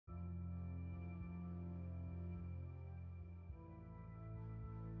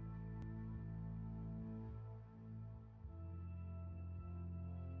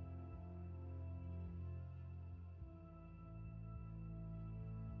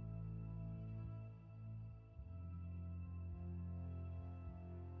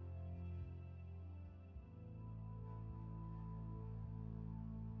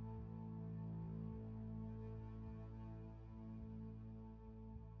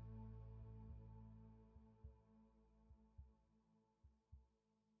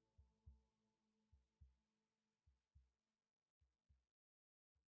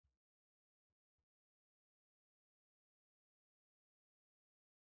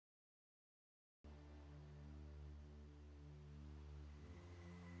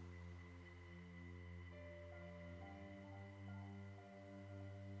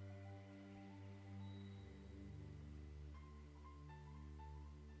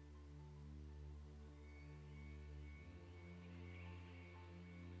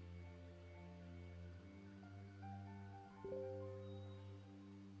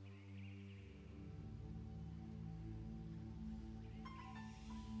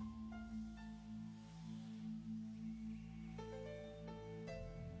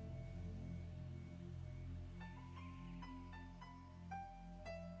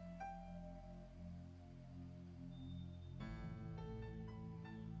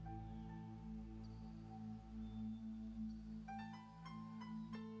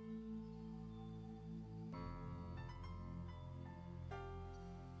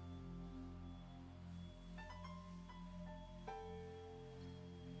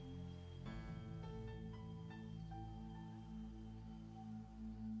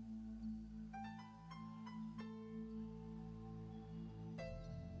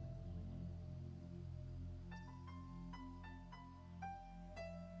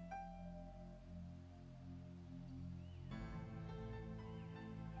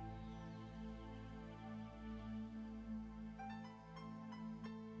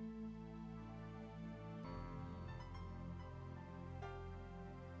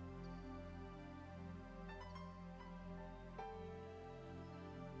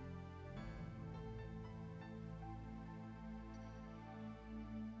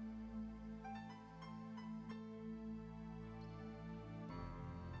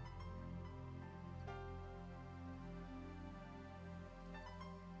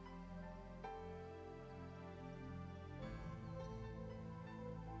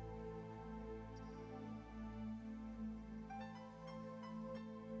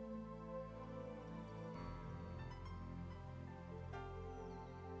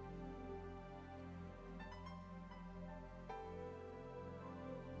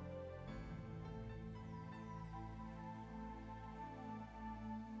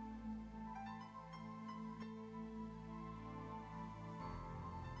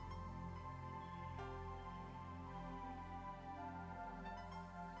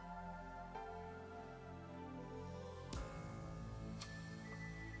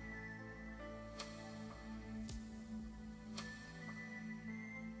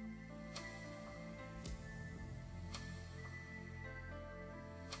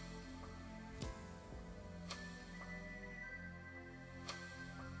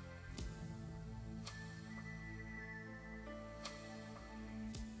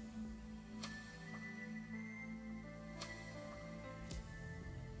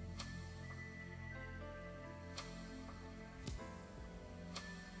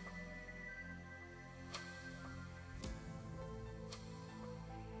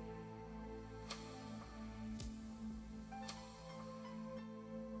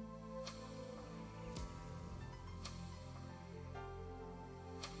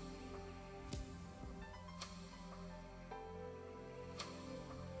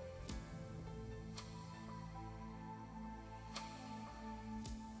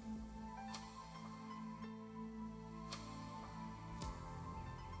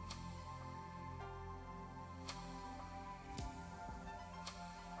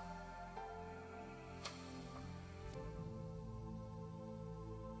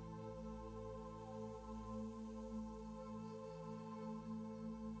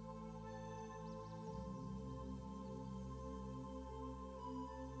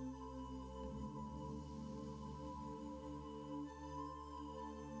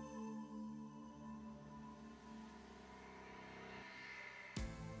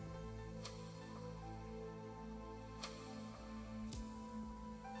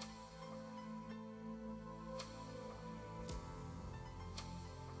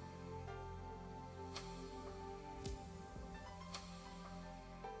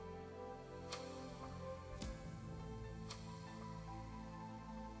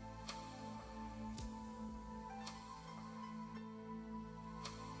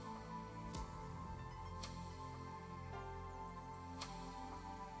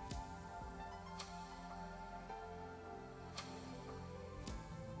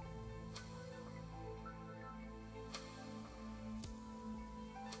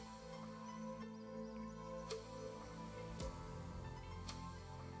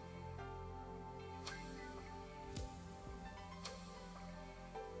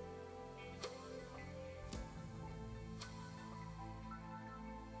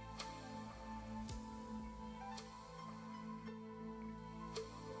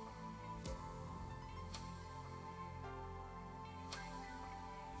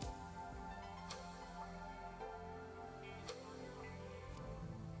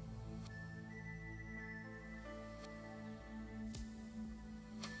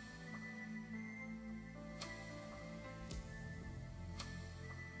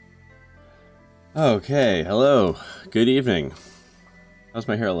Okay, hello. Good evening. How's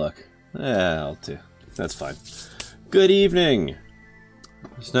my hair look? I'll do. That's fine. Good evening.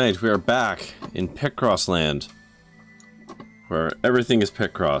 Tonight we are back in Picross land, where everything is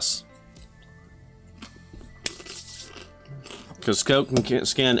Picross. Because Scout can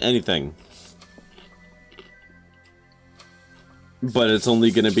scan anything. But it's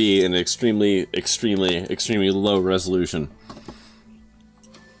only going to be an extremely low resolution.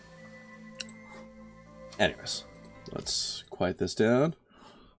 Anyways, let's quiet this down.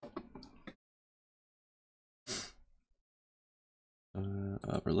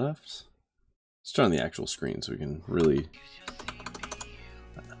 Upper left. Let's turn on the actual screen so we can really...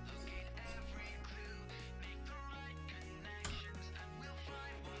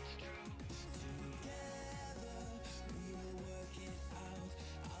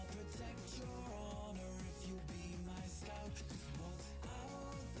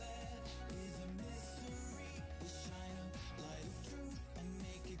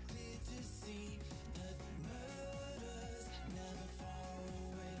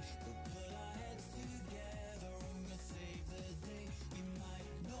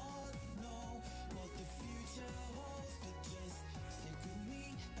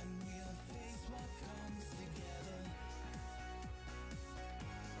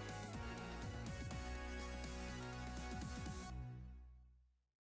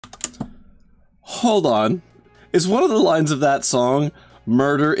 Hold on. Is one of the lines of that song,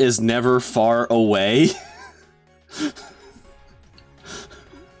 "Murder is never far away"?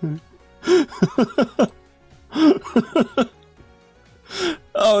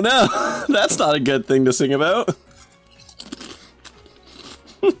 Oh no, that's not a good thing to sing about.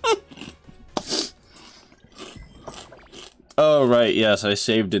 Oh right, yes, I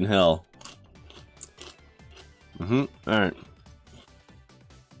saved in hell. Alright.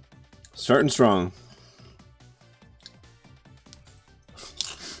 Starting strong.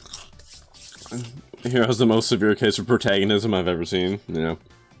 Here has the most severe case of protagonism I've ever seen, you know.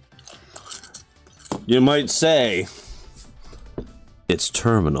 You might say it's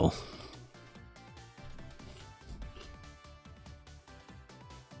terminal.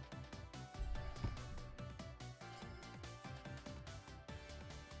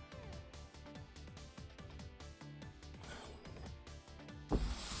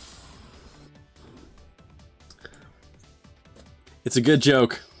 It's a good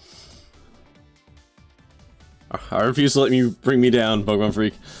joke. I refuse to let you bring me down, Pokemon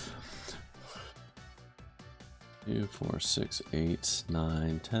Freak. 2, 4, 6, 8,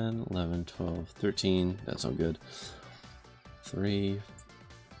 9, 10, 11, 12, 13. That's not good. 3,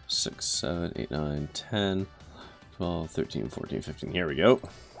 6, 7, 8, 9, 10, 12, 13, 14, 15. Here we go.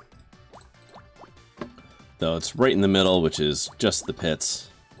 Though it's right in the middle, which is just the pits.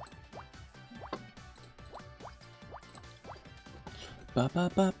 Ba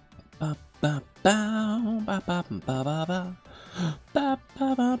ba ba ba ba ba ba ba ba ba ba ba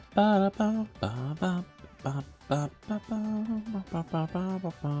ba ba ba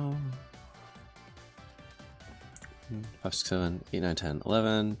ba ba. 5, 6, 7, 8, 9, 10,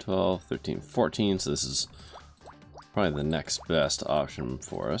 11, 12, 13, 14. So this is probably the next best option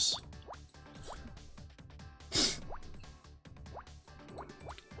for us.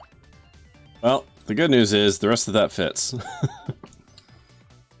 Well, the good news is the rest of that fits.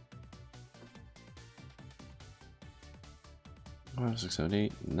 5, 6, 7,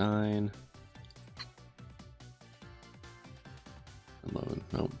 8, 9. 11,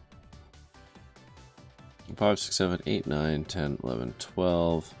 nope. 5, 6, 7, 8, 9, 10, 11,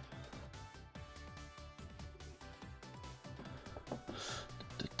 12.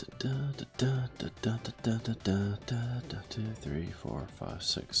 2, 3, 4, 5,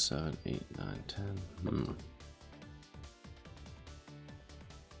 6, 7, 8, 9, 10. 9,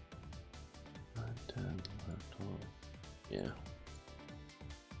 10, 11, 12. Yeah.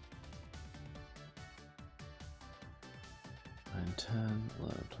 9, 10,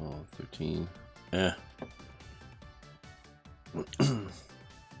 11, 12, 13. Eh.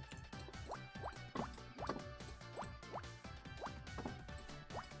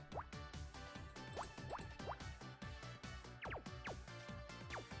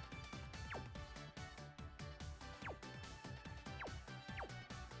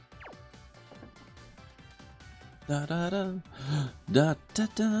 Da da da da da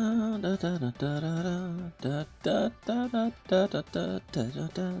da da da da da da da da da da da da da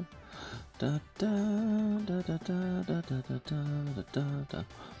da da.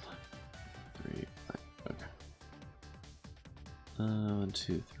 3 blank. Okay. 1,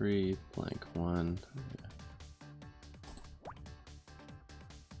 2, 3 blank 1.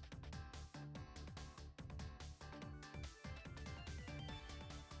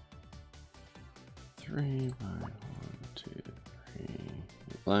 3 by 1, 2, 3.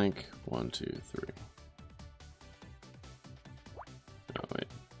 Blank 1, 2, 3. Oh wait.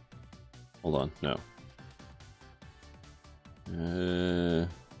 Hold on. No.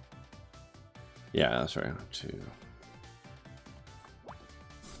 Yeah, that's right. 2.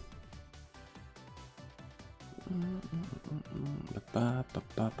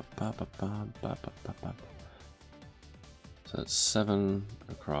 So that's 7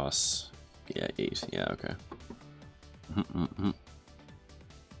 across. Yeah, 8. Yeah, okay.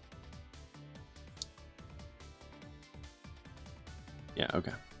 Yeah,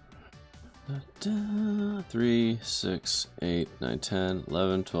 okay. 3, 6, 8, 9, 10,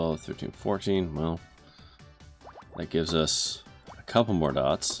 11, 12, 13, 14. Well, that gives us a couple more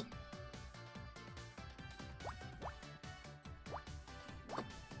dots.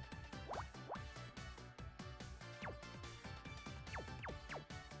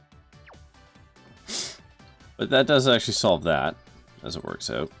 But that does actually solve that, as it works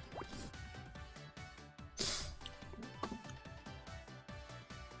out.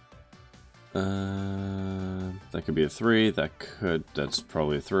 That could be a 3. That's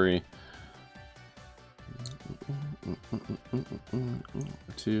probably a 3.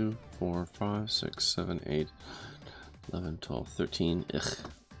 2, 4, 5, 6, 7, 8, 11, 12, 13. Ugh.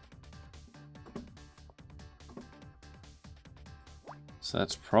 So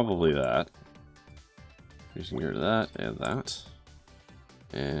that's probably that. You can get rid of that, and that.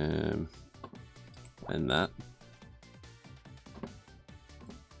 And that.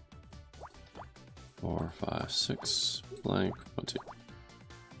 4, 5, 6, blank, 1, 2.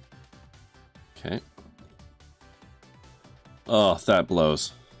 Okay. Oh, that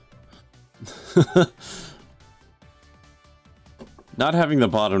blows. Not having the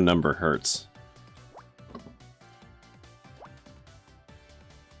bottom number hurts.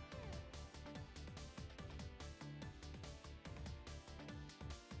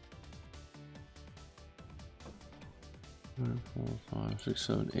 Nine, 4, 5, 6,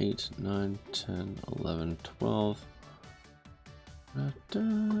 7, 8, 9, 10, 11, 12. So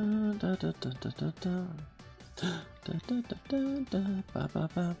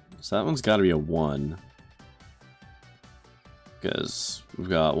that one's got to be a 1. Because we've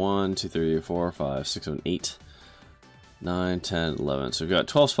got 1, 2, 3, 4, 5, 6, 7, 8, 9, 10, 11. So we've got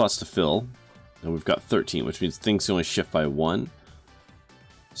 12 spots to fill. And we've got 13, which means things can only shift by 1.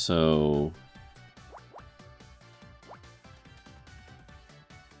 So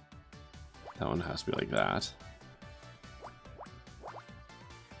that one has to be like that.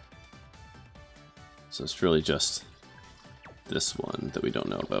 So it's really just this one that we don't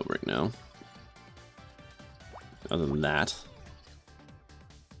know about right now. Other than that.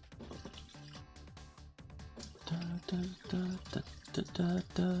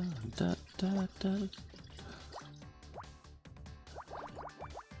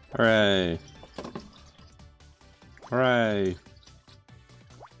 Hooray! Hooray!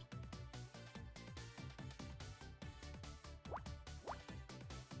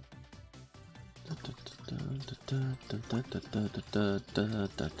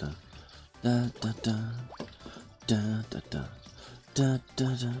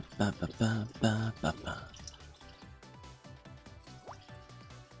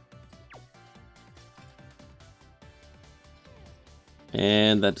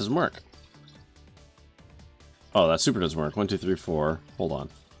 And that doesn't work. Oh, that super doesn't work. 1, 2, 3, 4. Hold on.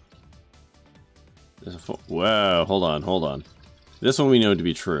 There's a 4. Wow, hold on, hold on. This one we know to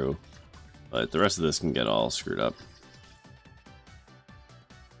be true, but the rest of this can get all screwed up.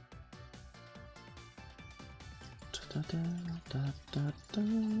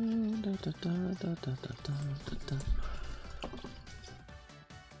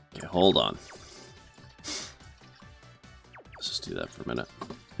 Okay, hold on. Let's just do that for a minute.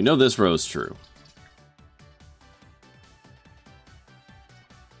 We know this row is true.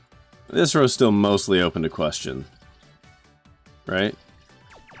 This row is still mostly open to question, right?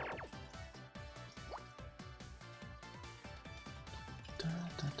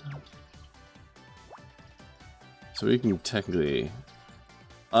 So we can technically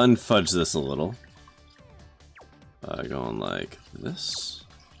unfudge this a little by going like this.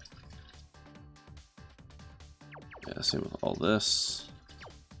 Yeah, same with all this,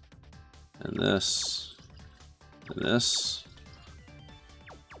 and this, and this.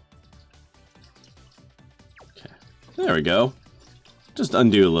 Okay, there we go. Just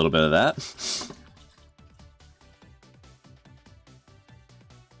undo a little bit of that.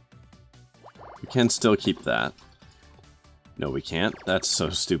 We can still keep that. No, we can't. That's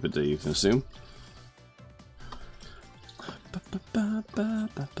so stupid to even assume.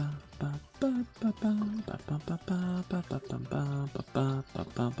 Blank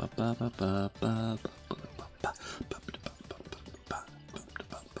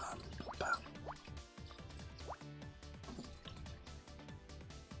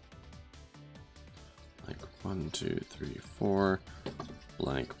 1, 2, 3, 4.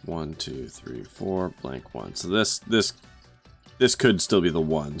 Blank 1, 2, 3, 4. Blank 1. So this could still be the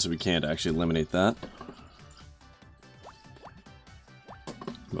 1, so we can't actually eliminate that.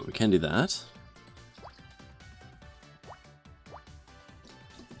 But we can do that.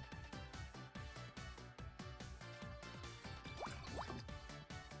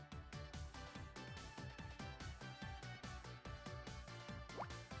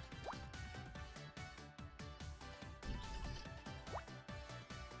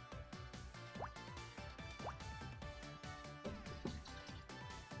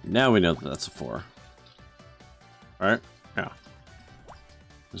 Now we know that that's a 4. Alright? Yeah.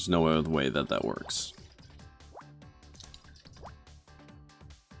 There's no other way that that works.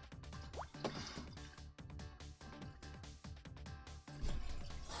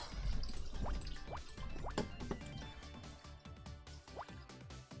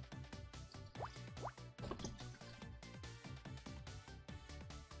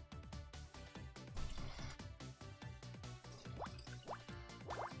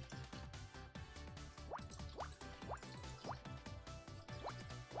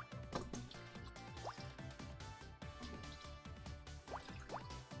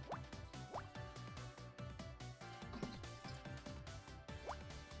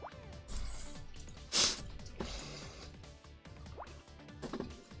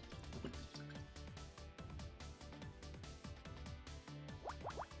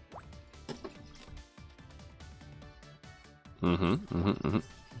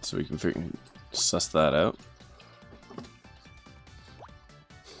 So we can suss that out.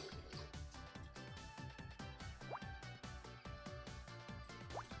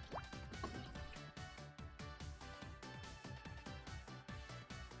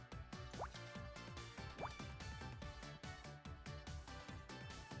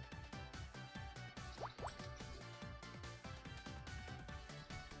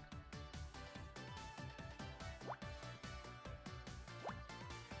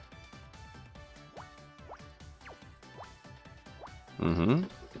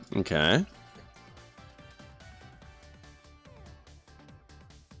 Okay.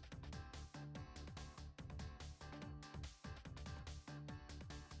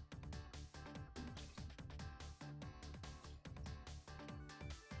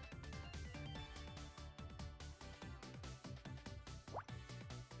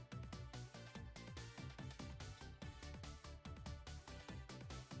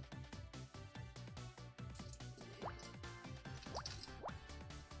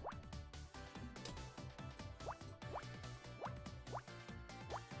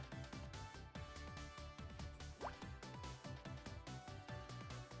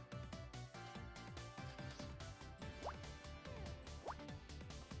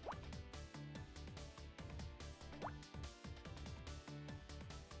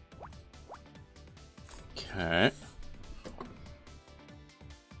 Okay.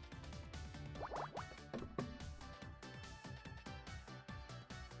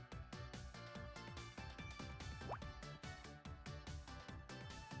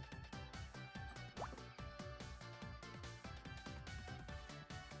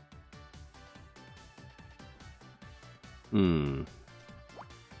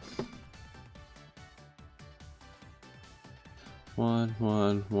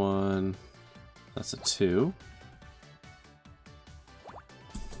 One. That's a 2.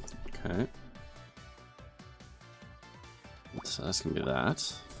 Okay. So that's gonna be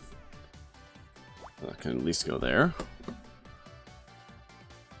that. That can at least go there.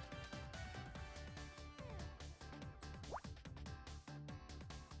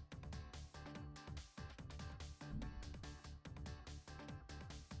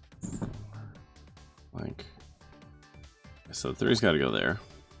 Like, so 3's got to go there.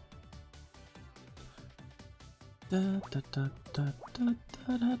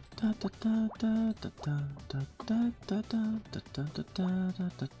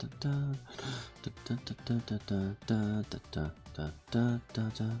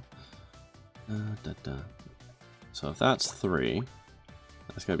 So if that's 3,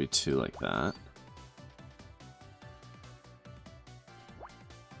 that's got to be 2 like that.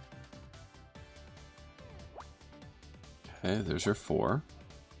 Okay, there's your 4.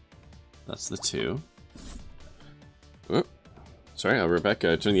 That's the 2. Oh, sorry, I'll be right back.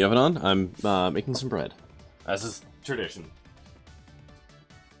 Turn the oven on. I'm making some bread, as is tradition.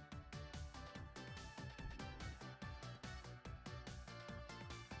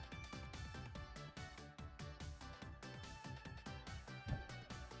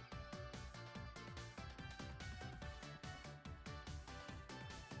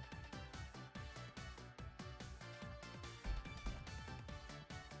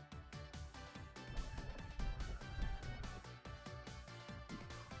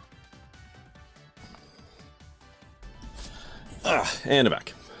 And I'm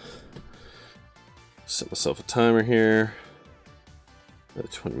back. Set myself a timer here. Another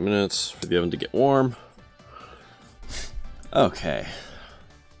 20 minutes for the oven to get warm. Okay.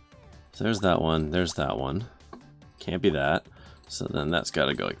 So there's that one, there's that one. Can't be that. So then that's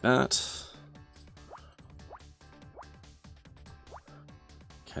gotta go like that.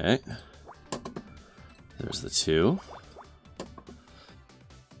 Okay. There's the two.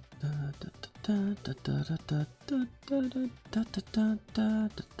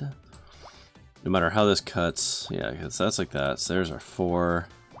 No matter how this cuts, yeah, because that's like that. So there's our four.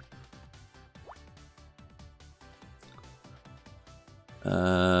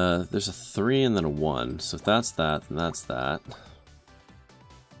 There's a 3 and then a 1. So if that's that, then that's that.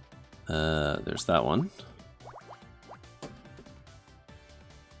 There's that one.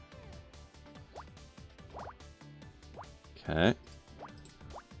 Okay.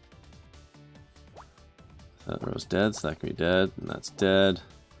 That row's dead, so that can be dead, and that's dead.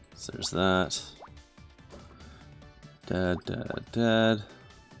 So there's that. Dead, dead, dead.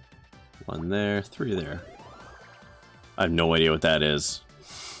 1 there, 3 there. I have no idea what that is.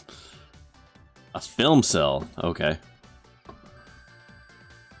 A film cell. Okay.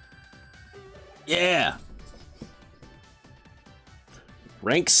 Yeah!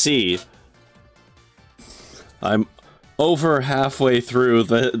 Rank C. I'm over halfway through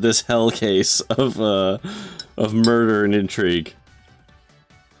this hell case of murder and intrigue.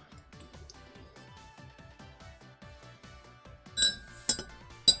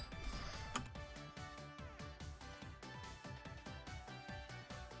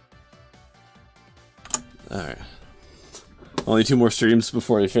 Alright. Only 2 more streams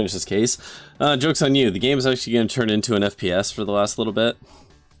before I finish this case. Joke's on you. The game is actually going to turn into an FPS for the last little bit.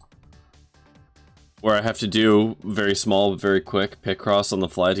 Where I have to do very small, very quick Picross on the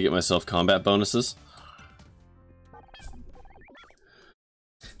fly to get myself combat bonuses.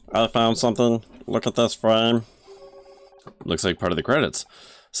 I found something. Look at this frame. Looks like part of the credits.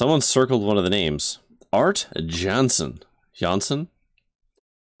 Someone circled one of the names. Art Johnson. Johnson?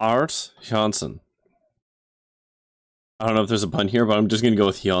 Art Johnson. I don't know if there's a pun here, but I'm just gonna go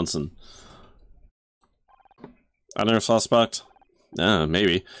with Johnson. Another suspect?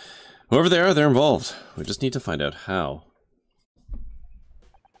 Maybe. Whoever they are, they're involved. We just need to find out how.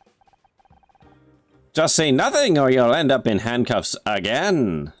 Just say nothing or you'll end up in handcuffs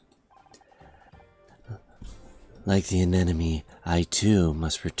again. Like the anemone, I too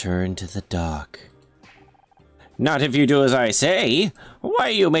must return to the dock. Not if you do as I say. Why are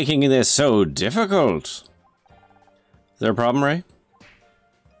you making this so difficult? Is there a problem, Ray?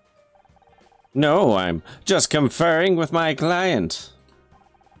 No, I'm just conferring with my client.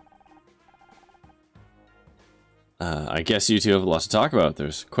 I guess you two have a lot to talk about.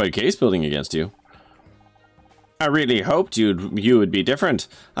 There's quite a case building against you. I really hoped you would be different.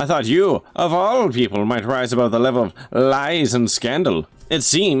 I thought you, of all people, might rise above the level of lies and scandal. It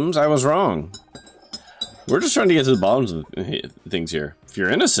seems I was wrong. We're just trying to get to the bottom of things here. If you're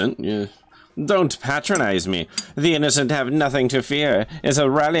innocent, you don't patronize me. The innocent have nothing to fear is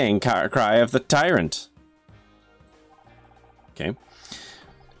a rallying cry of the tyrant. Okay.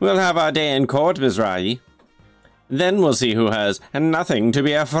 We'll have our day in court, Mizrahi. Then we'll see who has nothing to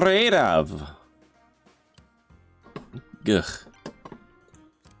be afraid of. Ugh.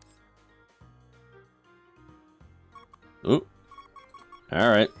 Ooh.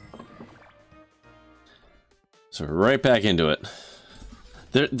 Alright. So we're right back into it.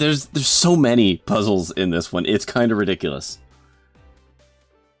 There's so many puzzles in this one. It's kind of ridiculous.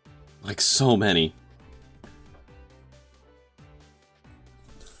 Like, so many.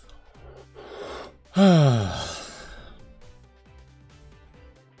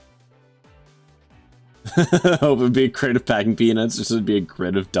 Hope it'd be a grid of packing peanuts, just would be a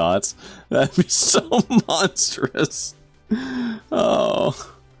grid of dots. That'd be so monstrous.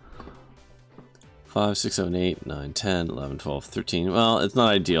 Oh. 5, 6, 7, 8, 9, 10, 11, 12, 13. Well, it's not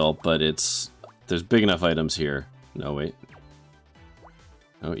ideal, but there's big enough items here. No, wait.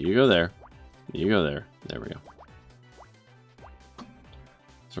 Oh, you go there. You go there. There we go.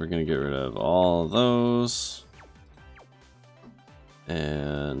 So we're gonna get rid of all of those.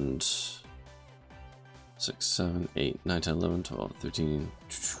 And 6, 7, 8, 9, 10, 11, 12, 13.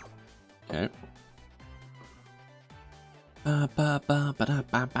 Okay. 8,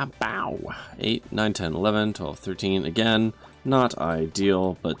 9, 10, 11, 12, 13. Again, not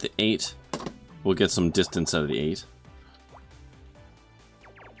ideal, but the 8 will get some distance out of the 8.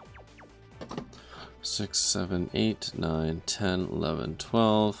 6, 7, 8, 9, 10, 11,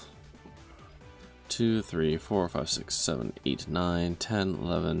 12. 2, 3, 4, 5, 6, 7, 8, 9, 10,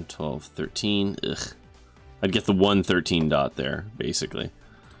 11, 12, 13. Ugh. I'd get the 113 dot there, basically.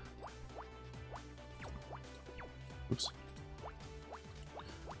 Oops.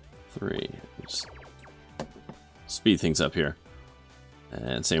 3. Just speed things up here.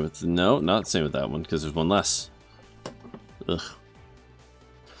 And same with... No, not same with that one, because there's one less. Ugh.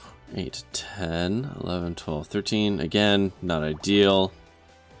 8, 10, 11, 12, 13. Again, not ideal.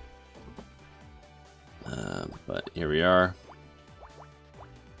 But here we are.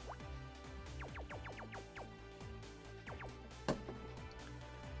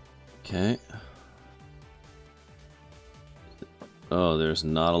 Okay. Oh, there's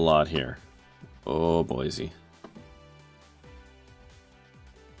not a lot here. Oh, Boise.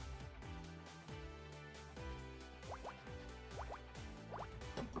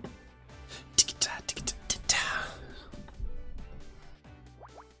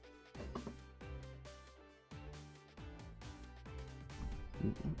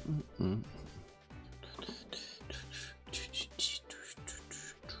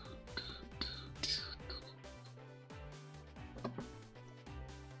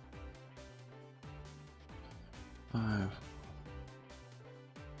 Five,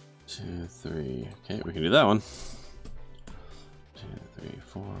 2, 3. Okay, we can do that one. 2, 3,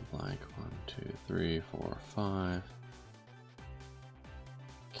 4, blank. 1, 2, 3, 4, 5.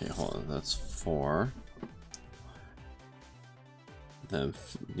 Okay, hold on. That's 4. Then,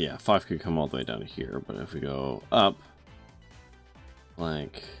 yeah, 5 could come all the way down to here, but if we go up,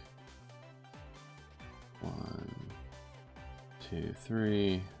 blank. 1, 2,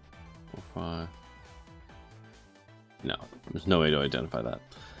 3, 4, 5. No, there's no way to identify that.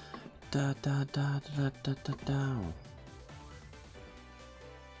 Da da da da da da da.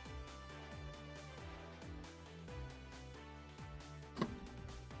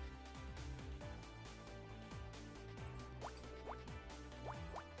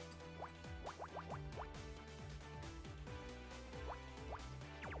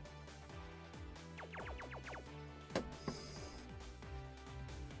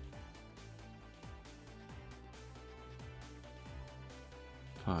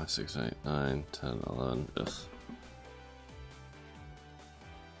 5, 6, 8, 9, 10, 11. Ugh.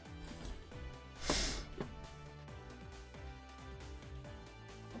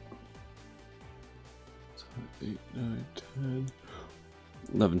 So 8, 9, 10,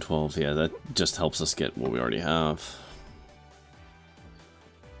 11, 12. Yeah, that just helps us get what we already have.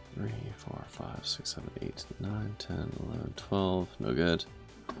 3, 4, 5, 6, 7, 8, 9, 10, 11, 12. No good.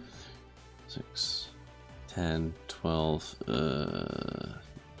 6, 10, 12.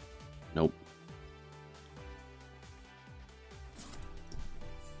 Nope.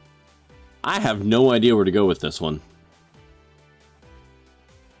 I have no idea where to go with this one.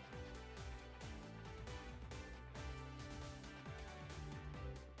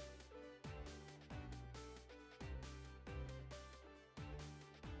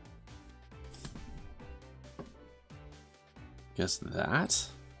 Guess that?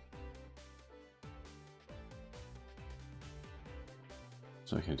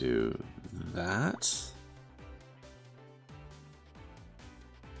 So I can do that.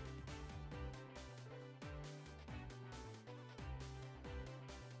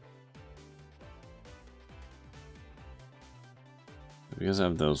 Because I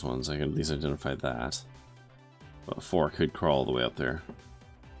have those ones, I can at least identify that. But 4 could crawl all the way up there.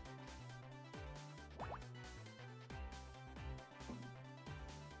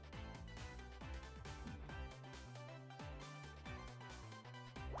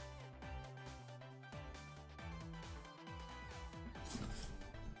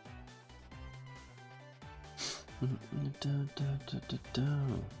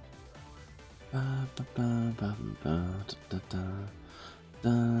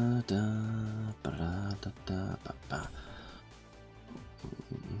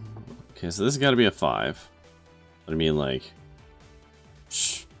 Okay, so this has got to be a 5. I mean, like,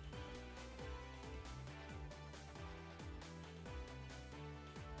 shh.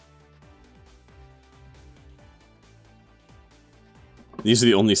 These are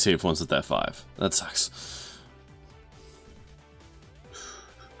the only safe ones with that 5. That sucks.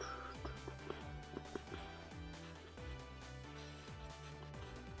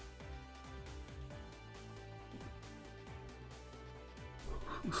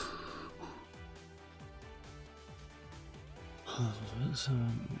 So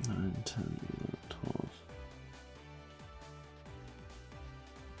 9, 10, 11, 12.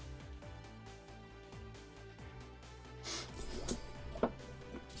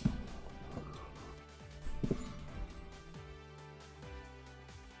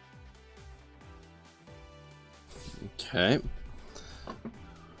 Okay.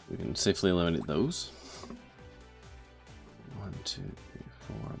 We can safely eliminate those.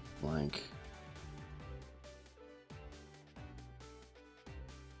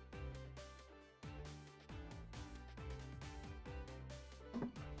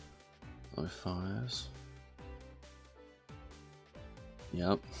 by 5s.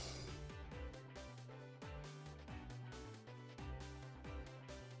 Yep.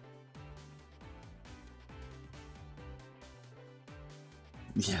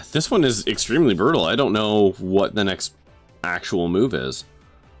 Yeah, this one is extremely brutal. I don't know what the next actual move is.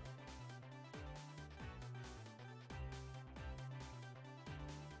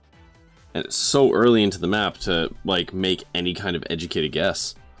 And it's so early into the map to, like, make any kind of educated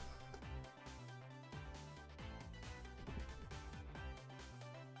guess.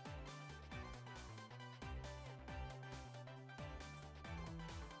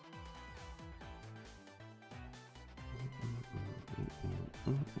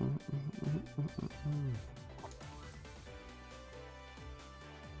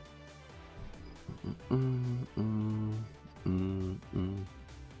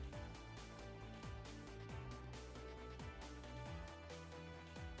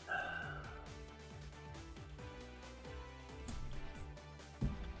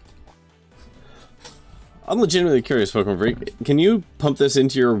 I'm legitimately curious, Pokemon Freak. Can you pump this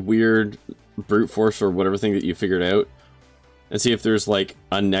into your weird brute force or whatever thing that you figured out? And see if there's, like,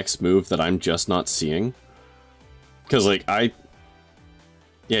 a next move that I'm just not seeing? Because, like,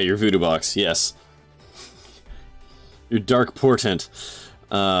 yeah, your voodoo box, yes. Your dark portent.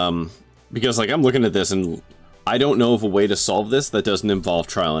 Because, like, I'm looking at this and I don't know of a way to solve this that doesn't involve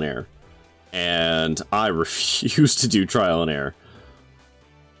trial and error. And I refuse to do trial and error.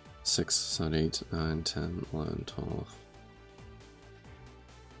 6, 7, 8, 9, 10, 11, 12.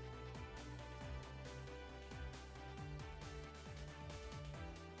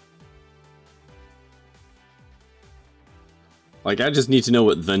 Like, I just need to know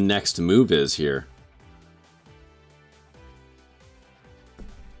what the next move is here.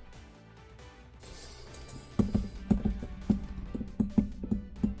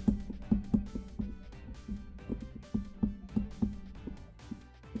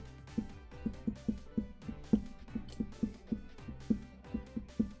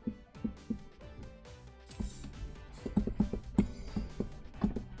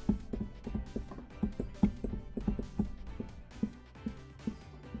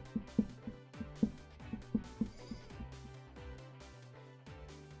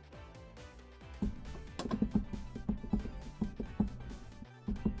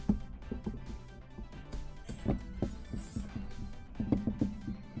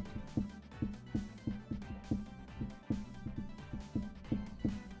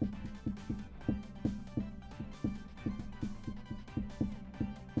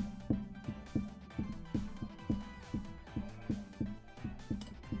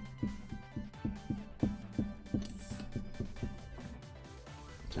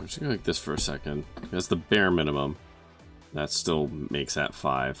 I'm just gonna like this for a second. That's the bare minimum. That still makes that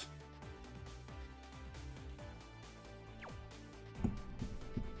 5.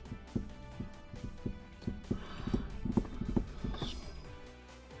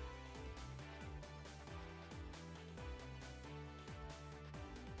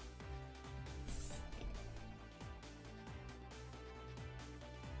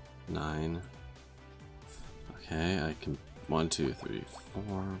 Nine. Okay, I can 1, 2, 3,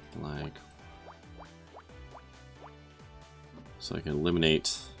 4, blank. So I can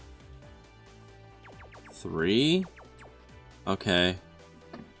eliminate 3. Okay.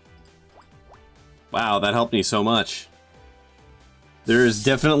 Wow, that helped me so much. There is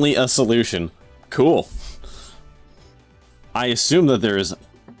definitely a solution. Cool. I assume that there is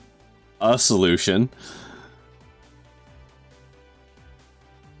a solution.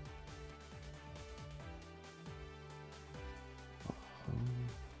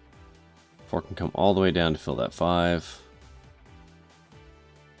 Four can come all the way down to fill that 5.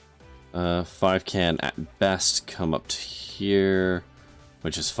 5 can at best come up to here,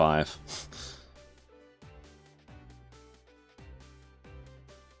 which is 5.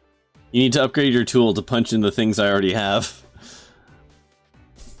 You need to upgrade your tool to punch in the things I already have.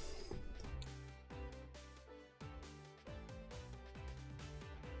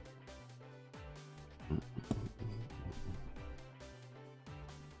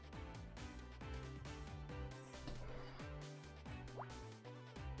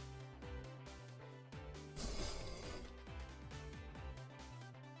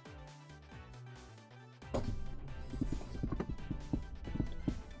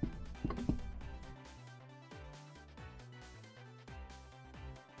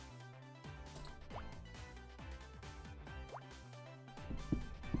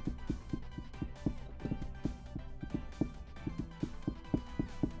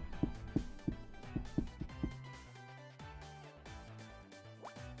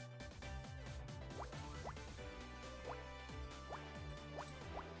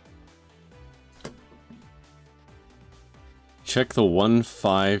 check the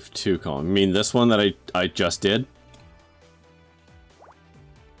 152 column. You mean this one that I just did?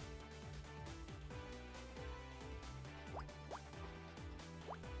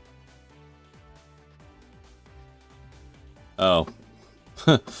 Oh.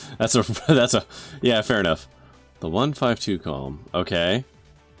 that's a yeah, fair enough. The 152 column. Okay.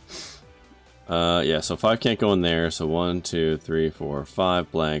 Yeah, so 5 can't go in there, so 1, 2, 3, 4,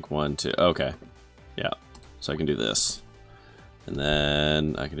 5, blank, 1, 2. Okay. Yeah. So I can do this. And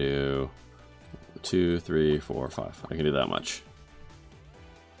then I can do 2, 3, 4, 5. I can do that much.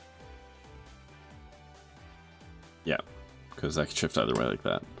 Yeah. Because I can shift either way like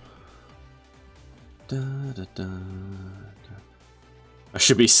that. Da, da, da, da. I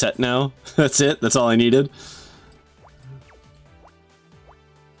should be set now. That's it. That's all I needed.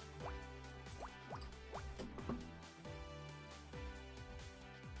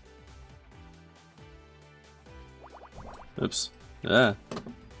 Oops. Ah.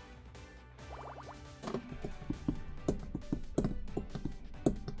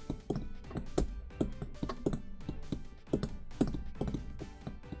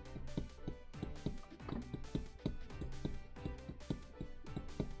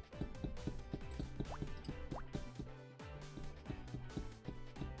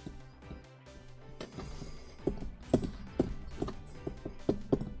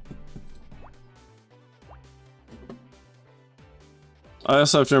 I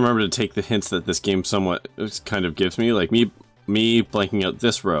also have to remember to take the hints that this game somewhat kind of gives me. Like, me blanking out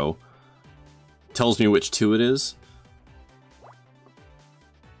this row tells me which 2 it is.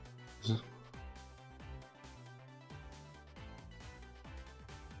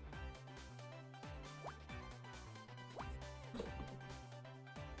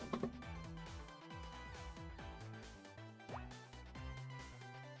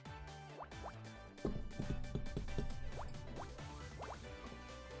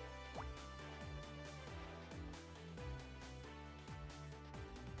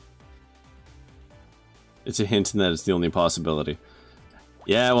 It's a hint in that it's the only possibility.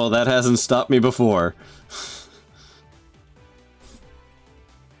 Yeah, well, that hasn't stopped me before.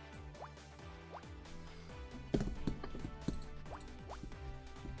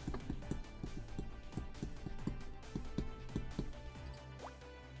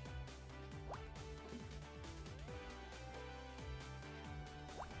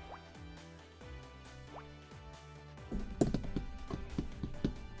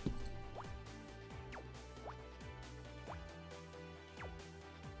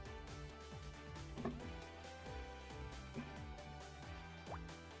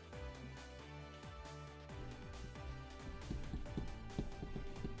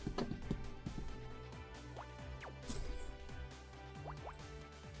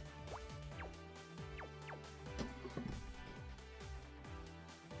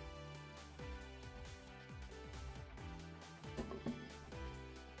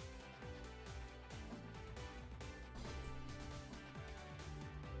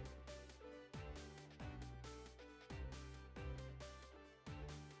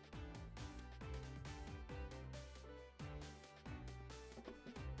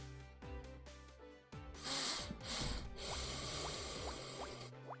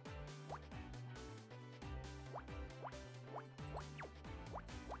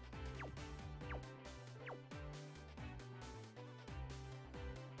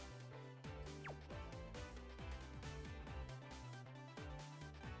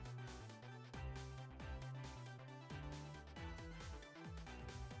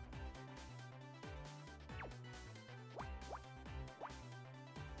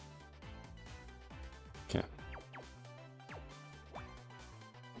 Okay.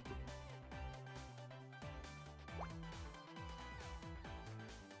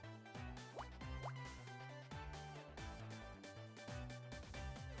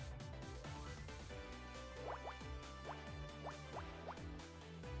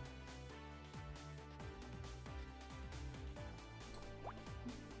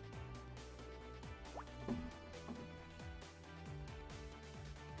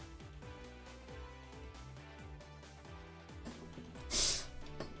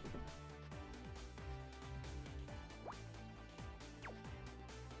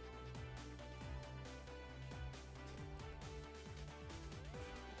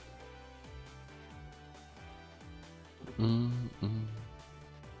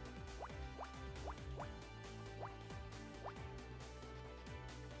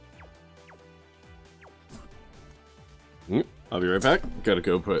 I'll be right back. Gotta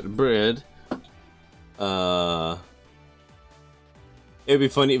go put bread. It would be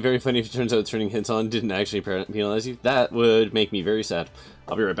funny, very funny if it turns out turning hints on didn't actually penalize you. That would make me very sad.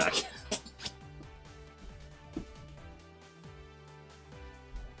 I'll be right back.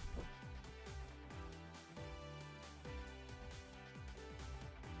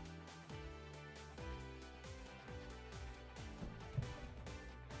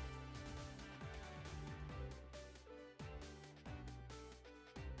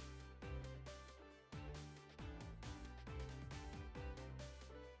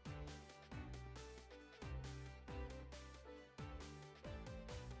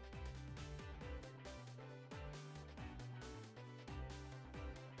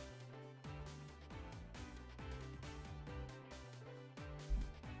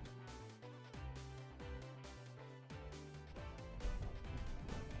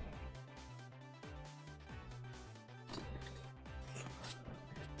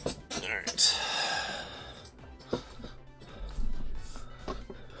 Alright.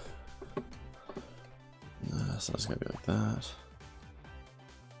 So it's gonna be like that.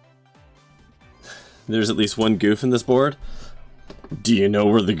 There's at least one goof in this board. Do you know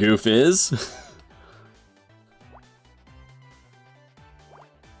where the goof is?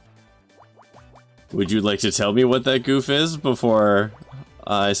 Would you like to tell me what that goof is before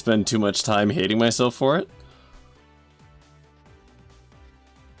I spend too much time hating myself for it?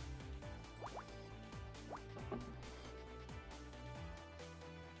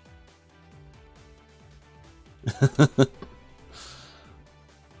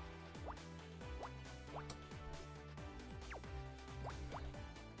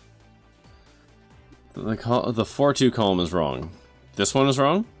 The 4-2 column is wrong. This one is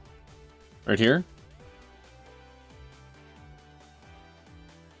wrong? Right here?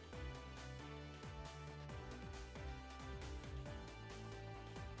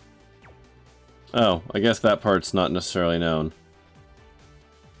 Oh, I guess that part's not necessarily known.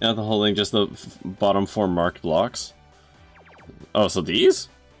 Not the whole thing, just the bottom 4 marked blocks. Oh, so these?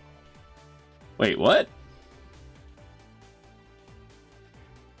 Wait, what?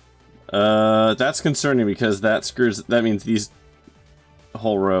 That's concerning because that means these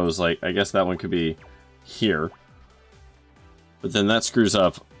whole rows, like, I guess that one could be here. But then that screws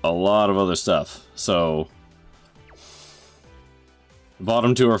up a lot of other stuff, so... The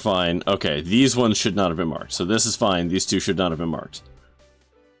bottom 2 are fine. Okay, these ones should not have been marked. So this is fine, these 2 should not have been marked.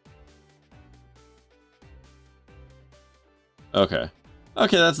 Okay.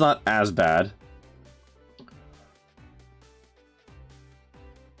 Okay, that's not as bad.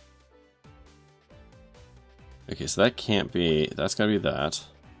 Okay, so that can't be... That's gotta be that.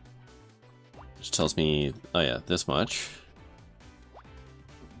 Which tells me... Oh yeah, this much.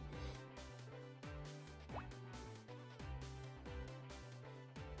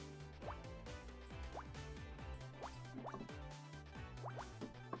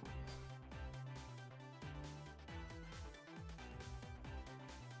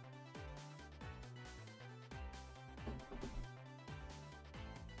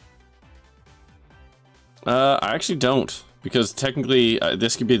 I actually don't, because technically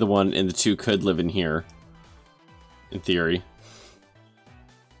this could be the one and the 2 could live in here, in theory.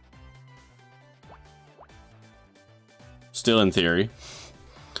 Still in theory.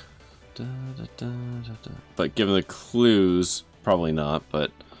 But given the clues, probably not,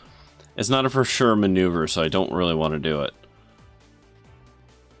 but it's not a for sure maneuver, so I don't really want to do it.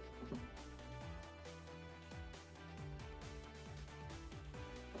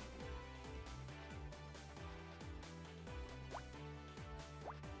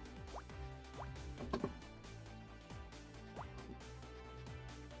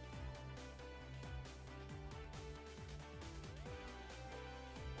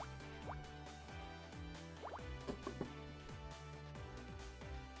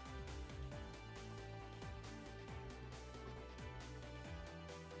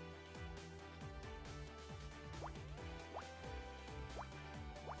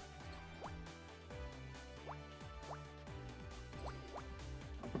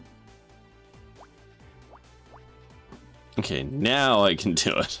 Okay, now I can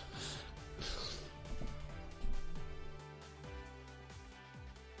do it.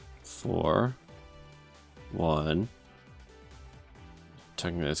 Four. 1.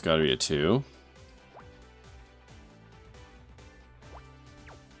 Technically, it's got to be a 2.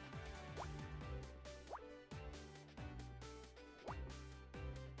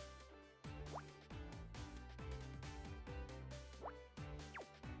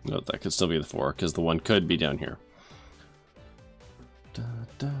 No, that could still be the 4, because the 1 could be down here.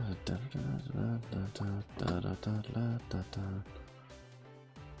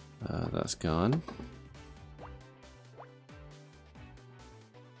 That's gone.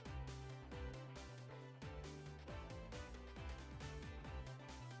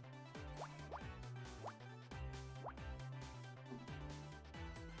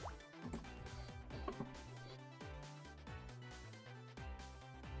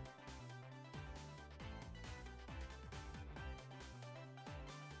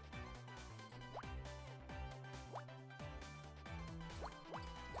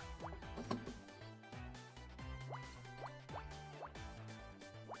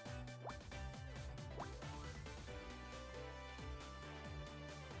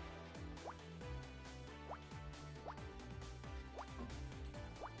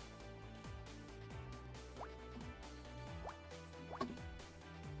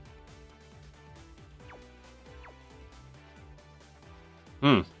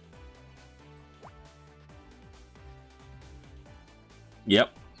 Hmm.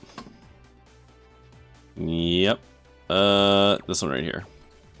 Yep. Yep. This one right here.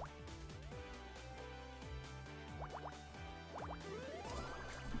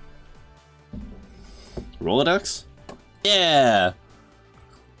 Rolodex? Yeah!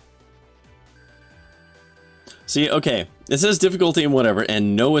 See, okay. It says difficulty and whatever,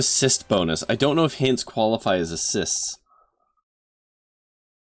 and no assist bonus. I don't know if hints qualify as assists.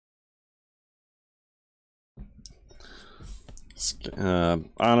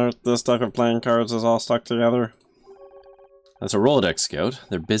 Honor, this deck of playing cards is all stuck together. That's a Rolodex Scout.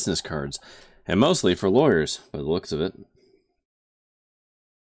 They're business cards. And mostly for lawyers, by the looks of it.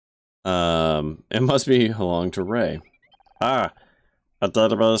 It must belong to Ray. Ah, a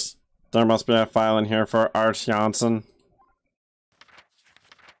database. There must be a file in here for Art Janssen.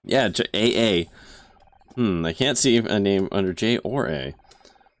 Yeah, AA. I can't see a name under J or A.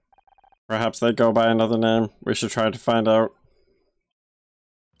 Perhaps they go by another name. We should try to find out.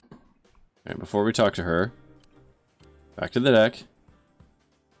 Alright, before we talk to her, back to the deck.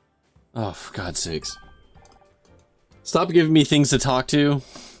 Oh, for God's sakes. Stop giving me things to talk to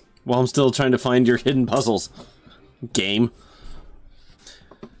while I'm still trying to find your hidden puzzles. Game.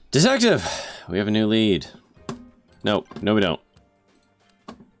 Detective! We have a new lead. No, we don't.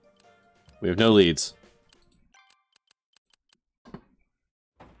 We have no leads.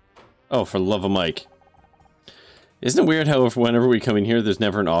 Oh, for the love of Mike. Isn't it weird how whenever we come in here, there's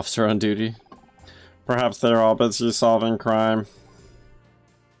never an officer on duty? Perhaps they're all busy solving crime.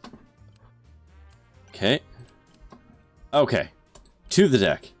 Okay. Okay. To the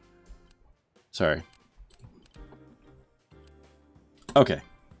deck. Sorry. Okay.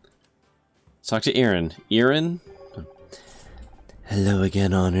 Let's talk to Erin. Erin? Hello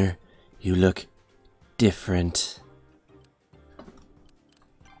again, Honor. You look different.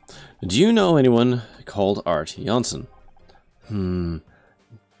 Do you know anyone called Art Janssen?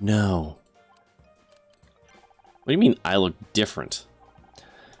 No. What do you mean I look different?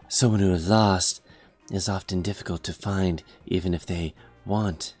 Someone who is lost is often difficult to find, even if they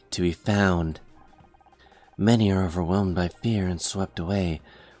want to be found. Many are overwhelmed by fear and swept away.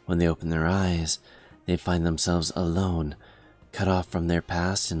 When they open their eyes, they find themselves alone, cut off from their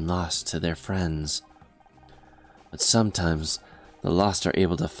past and lost to their friends. But sometimes, the lost are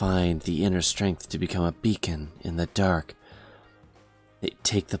able to find the inner strength to become a beacon in the dark. They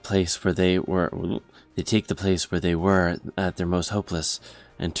take the place where they were at their most hopeless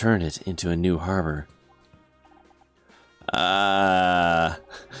and turn it into a new harbor.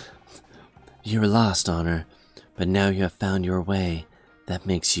 You were lost, Honor, but now you have found your way. That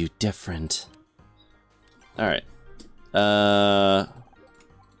makes you different. Alright. I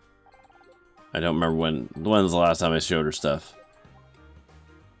don't remember when was the last time I showed her stuff.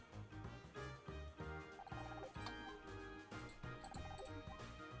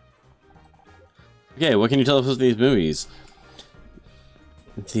 Okay, what can you tell us about these movies?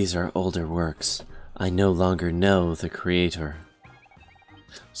 These are older works. I no longer know the creator.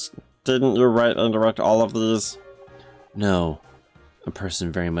 Didn't you write and direct all of these? No. A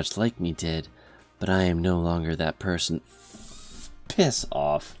person very much like me did, but I am no longer that person. Piss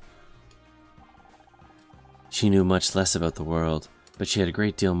off. She knew much less about the world, but she had a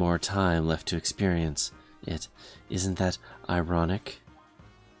great deal more time left to experience it. Isn't that ironic?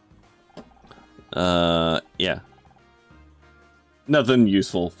 Yeah. Nothing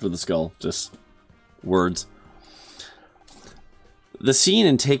useful for the skull, just words. The scene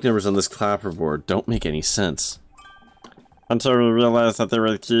and take numbers on this clapperboard don't make any sense. Until we realized that they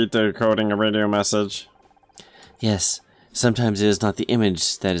were the key to decoding a radio message. Yes, sometimes it is not the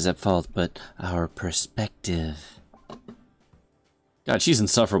image that is at fault, but our perspective. God, she's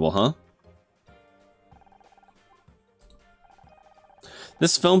insufferable, huh?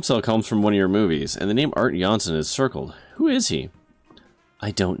 This film cell comes from one of your movies, and the name Art Janssen is circled. Who is he?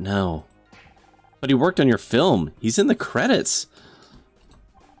 I don't know. But he worked on your film. He's in the credits.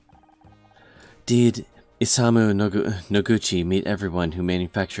 Did Isamu Noguchi meet everyone who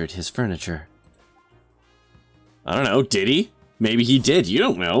manufactured his furniture? I don't know, did he? Maybe he did, you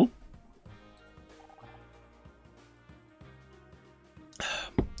don't know.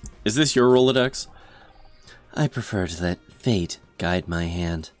 Is this your Rolodex? I prefer to let fate guide my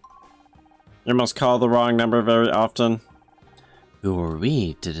hand. You must call the wrong number very often. Who are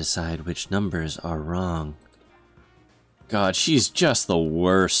we to decide which numbers are wrong? God, she's just the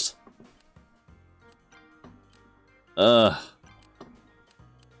worst.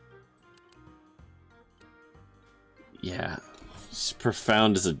 Yeah. She's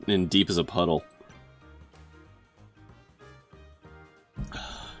profound as and deep as a puddle.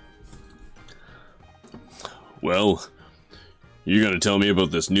 Well, you gonna tell me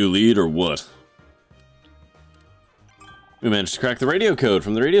about this new lead or what? We managed to crack the radio code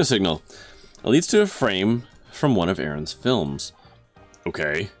from the radio signal. It leads to a frame from one of Aaron's films.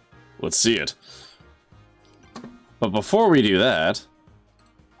 Okay, let's see it. But before we do that...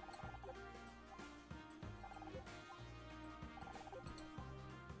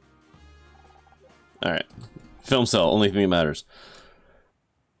 Alright, film cell, only thing that matters.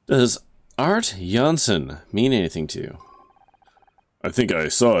 Does Art Janssen mean anything to you? I think I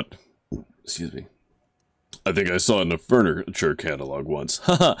saw it. Excuse me. I think I saw it in a furniture catalog once.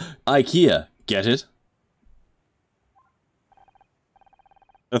 Haha, IKEA, get it?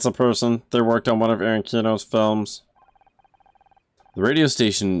 It's a person. They worked on one of Aaron Kino's films. The radio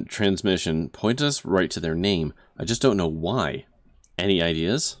station transmission pointed us right to their name. I just don't know why. Any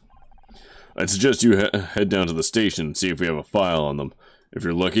ideas? I'd suggest you head down to the station and see if we have a file on them. If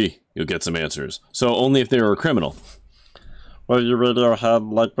you're lucky, you'll get some answers. So only if they were a criminal. Will you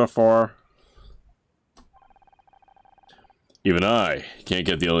Radiohead like before? Even I can't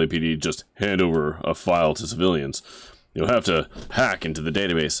get the LAPD to just hand over a file to civilians. You'll have to hack into the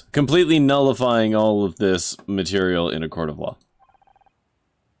database, completely nullifying all of this material in a court of law.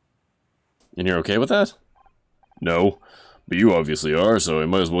 And you're okay with that? No, but you obviously are, so I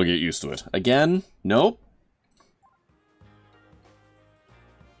might as well get used to it. Again? Nope.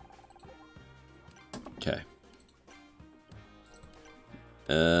 Okay.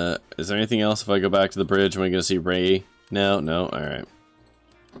 Is there anything else if I go back to the bridge? Am I going to see Ray? No? No? Alright.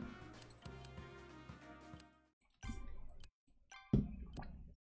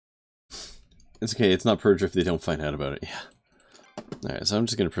 It's okay, it's not perjury if they don't find out about it. Yeah. Alright, so I'm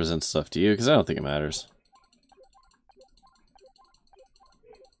just going to present stuff to you, because I don't think it matters.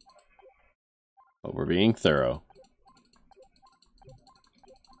 But we're being thorough.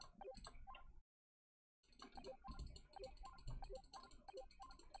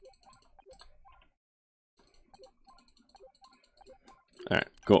 Alright,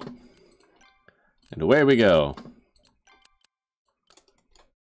 cool. And away we go.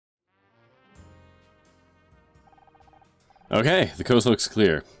 Okay, the coast looks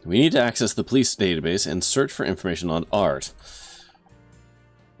clear. We need to access the police database and search for information on Art.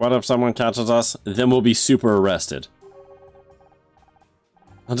 What if someone catches us? Then we'll be super arrested.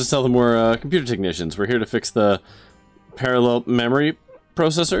 I'll just tell them we're computer technicians. We're here to fix the parallel memory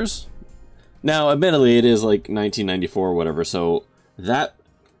processors. Now, admittedly, it is like 1994 or whatever, so that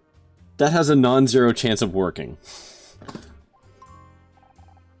has a non-zero chance of working.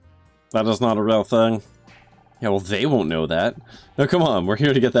 That is not a real thing. Yeah, well, they won't know that. No, come on, we're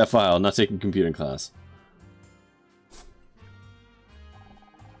here to get that file, not taking computing class.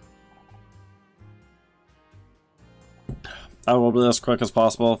 I will be as quick as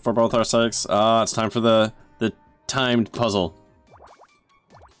possible for both our sakes. It's time for the timed puzzle.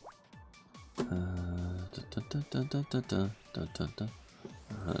 Two,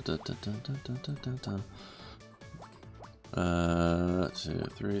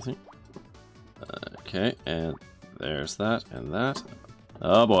 three, three. Okay, and there's that and that.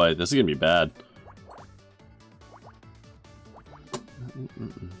 Oh boy, this is gonna be bad.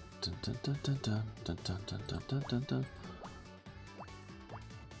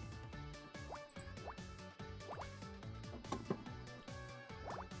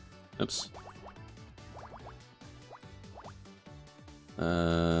 Oops.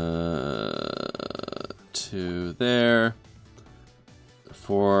 Two there.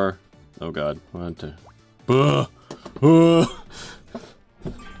 4. Oh god. 1, 2.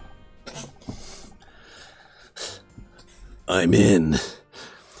 I'm in.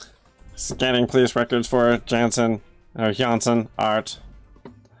 Scanning police records for Janssen, Art.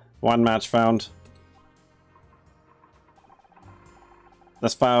 1 match found.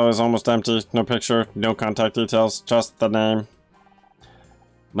 This file is almost empty. No picture, no contact details, just the name.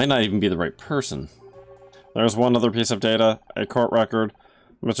 Might not even be the right person. There's one other piece of data, a court record.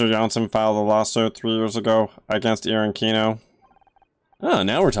 Mr. Janssen filed a lawsuit 3 years ago against Aaron Kino. Oh,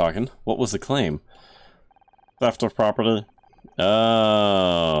 now we're talking. What was the claim? Theft of property.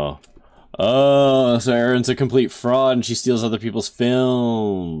 Oh. Oh, so Aaron's a complete fraud and she steals other people's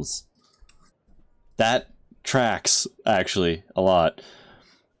films. That tracks, actually, a lot.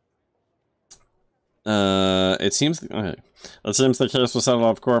 It seems... Okay. It seems the case was settled out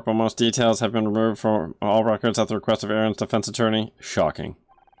of court, but most details have been removed from all records at the request of Aaron's defense attorney. Shocking.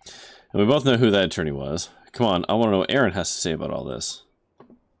 And we both know who that attorney was. Come on, I want to know what Aaron has to say about all this.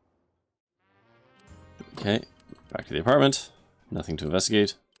 Okay, back to the apartment. Nothing to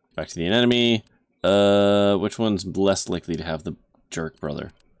investigate. Back to the enemy. Which one's less likely to have the jerk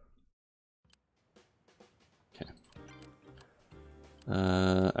brother. Okay.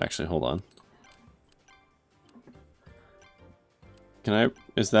 Actually, hold on. Can I...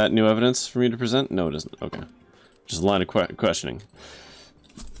 Is that new evidence for me to present? No, it isn't. Okay. Just a line of questioning.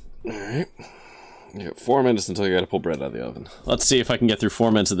 Alright. You got 4 minutes until you gotta pull bread out of the oven. Let's see if I can get through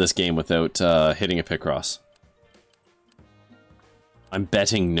 4 minutes of this game without hitting a Picross. I'm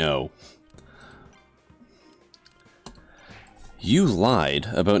betting no. You lied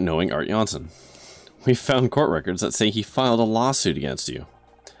about knowing Art Janssen. We found court records that say he filed a lawsuit against you.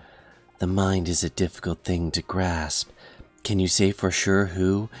 The mind is a difficult thing to grasp. Can you say for sure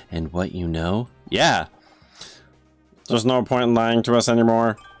who and what you know? Yeah. There's no point in lying to us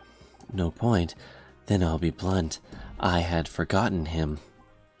anymore. No point. Then I'll be blunt. I had forgotten him.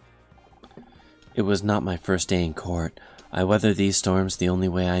 It was not my first day in court. I weather these storms the only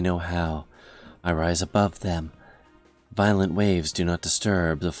way I know how. I rise above them. Violent waves do not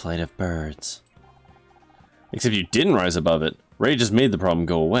disturb the flight of birds. Except you didn't rise above it. Ray just made the problem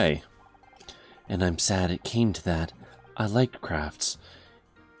go away. And I'm sad it came to that. I liked crafts.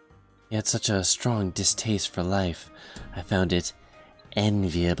 He had such a strong distaste for life. I found it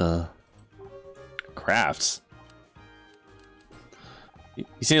enviable. Crafts? You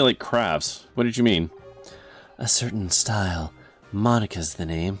say like crafts. What did you mean? A certain style. Monica's the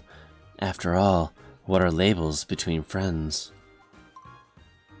name. After all, what are labels between friends?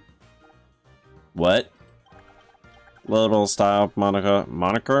 What? Label, style, Monica.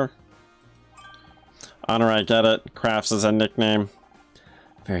 Moniker? Honor, I get it. Crafts is a nickname.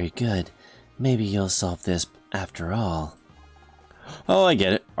 Very good. Maybe you'll solve this after all. Oh, I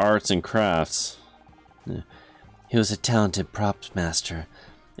get it. Arts and crafts. He was a talented props master.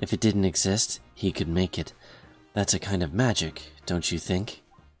 If it didn't exist, he could make it. That's a kind of magic, don't you think?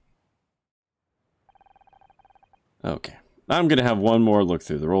 Okay. I'm gonna have one more look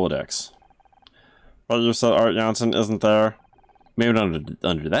through the Rolodex. But you said Art Janssen isn't there. Maybe not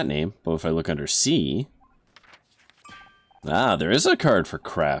under that name, but if I look under C... Ah, there is a card for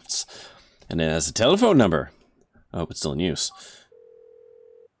crafts. And it has a telephone number. Oh, it's still in use.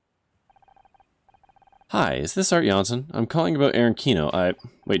 Hi, is this Art Janssen? I'm calling about Aaron Kino.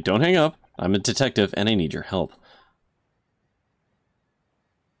 Wait, don't hang up. I'm a detective and I need your help.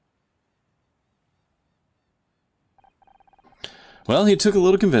 Well, he took a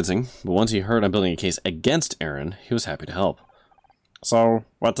little convincing, but once he heard I'm building a case against Aaron, he was happy to help. So,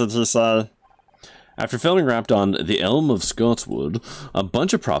 what did he say? After filming wrapped on The Elm of Scotswood, a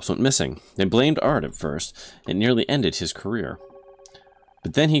bunch of props went missing. They blamed Art at first. It nearly ended his career.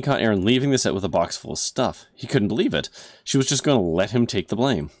 But then he caught Aaron leaving the set with a box full of stuff. He couldn't believe it. She was just going to let him take the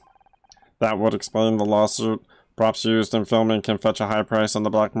blame. That would explain the lawsuit. Props used in filming can fetch a high price on the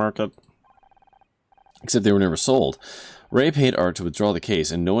black market. Except they were never sold. Ray paid Art to withdraw the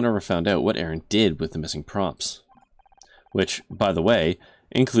case, and no one ever found out what Aaron did with the missing props. Which, by the way,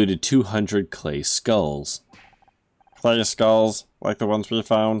 included 200 clay skulls. Clay skulls, like the ones we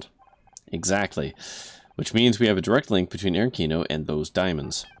found? Exactly. Which means we have a direct link between Aaron Kino and those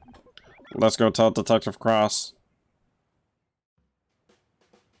diamonds. Let's go tell Detective Cross.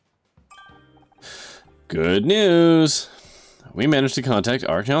 Good news! We managed to contact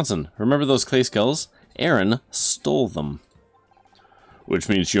Art Janssen. Remember those clay skulls? Aaron stole them. Which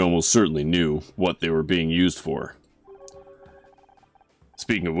means she almost certainly knew what they were being used for.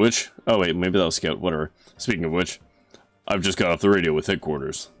 Speaking of which... Oh wait, maybe that was Scout, whatever. Speaking of which, I've just got off the radio with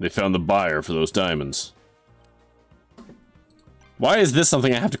headquarters. They found the buyer for those diamonds. Why is this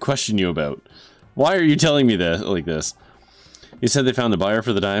something I have to question you about? Why are you telling me that like this? You said they found the buyer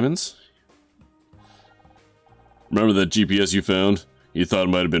for the diamonds? Remember that GPS you found? You thought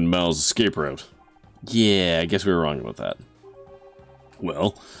it might have been Mal's escape route. Yeah, I guess we were wrong about that.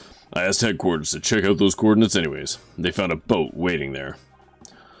 Well, I asked headquarters to check out those coordinates anyways. They found a boat waiting there.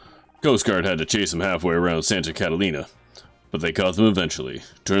 Coast Guard had to chase them halfway around Santa Catalina, but they caught them eventually.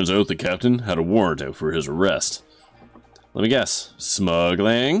 Turns out the captain had a warrant out for his arrest. Let me guess,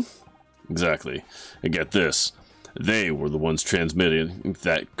 smuggling? Exactly. And get this, they were the ones transmitting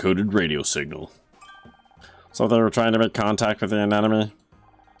that coded radio signal. So they were trying to make contact with the enemy?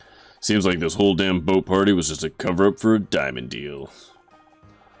 Seems like this whole damn boat party was just a cover-up for a diamond deal.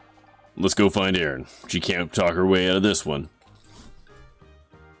 Let's go find Erin. She can't talk her way out of this one.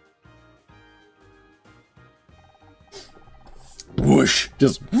 Whoosh!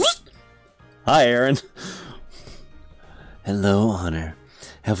 Just whoosh. Hi, Erin. Hello, Honor.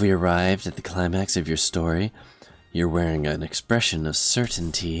 Have we arrived at the climax of your story? You're wearing an expression of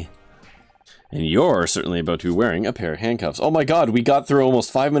certainty. And you're certainly about to be wearing a pair of handcuffs. Oh my god, we got through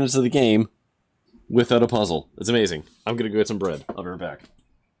almost 5 minutes of the game. without a puzzle. It's amazing. I'm gonna go get some bread. I'll be right back.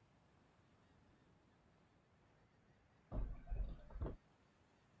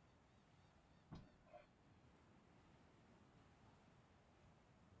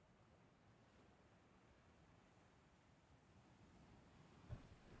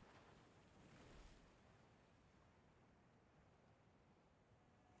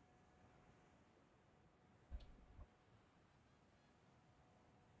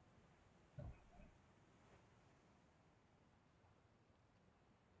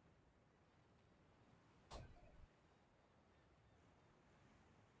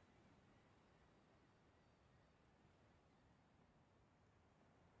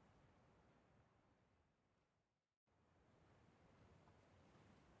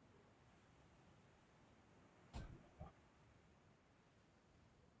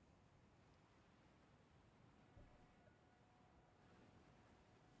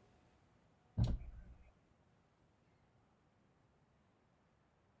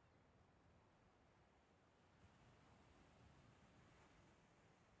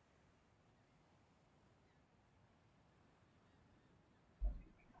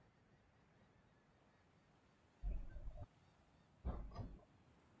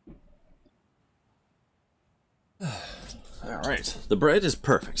 Alright, the bread is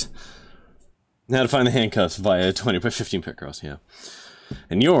perfect. Now to find the handcuffs via 20 by 15 Picross, yeah.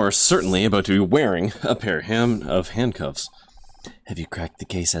 And you're certainly about to be wearing a pair of handcuffs. Have you cracked the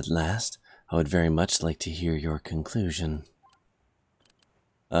case at last? I would very much like to hear your conclusion.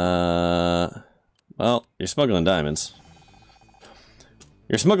 Well, you're smuggling diamonds.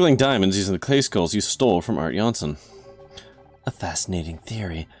 You're smuggling diamonds using the clay skulls you stole from Art Janssen. A fascinating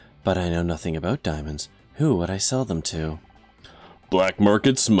theory, but I know nothing about diamonds. Who would I sell them to? Black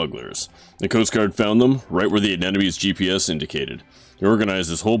market smugglers. The Coast Guard found them right where the enemy's GPS indicated. They organized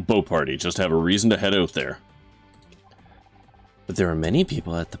this whole boat party just to have a reason to head out there. But there were many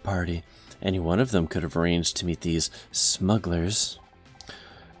people at the party. Any one of them could have arranged to meet these smugglers.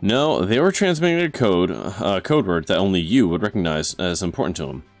 No, they were transmitting a code word that only you would recognize as important to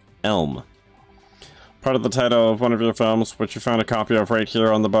them. Elm. Part of the title of one of your films, which you found a copy of right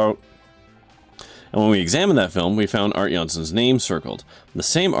here on the boat. And when we examined that film, we found Art Janssen's name circled. The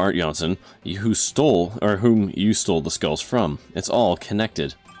same Art Janssen whom you stole the skulls from. It's all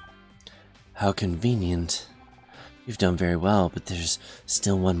connected. How convenient. You've done very well, but there's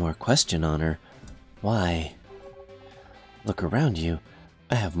still one more question on her. Why? Look around you.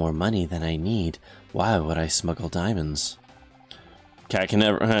 I have more money than I need. Why would I smuggle diamonds? A cat can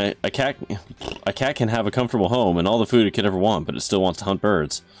have a comfortable home and all the food it could ever want, but it still wants to hunt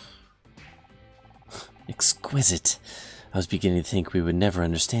birds. Exquisite. I was beginning to think we would never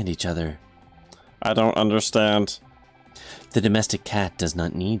understand each other. I don't understand. The domestic cat does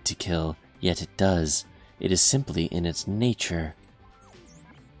not need to kill, yet it does. It is simply in its nature.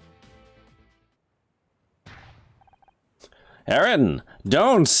 Aaron,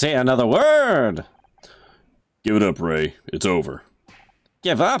 don't say another word! Give it up, Ray. It's over.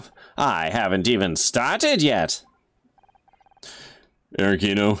 Give up? I haven't even started yet! Aaron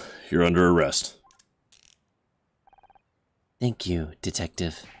Kino, you're under arrest. Thank you,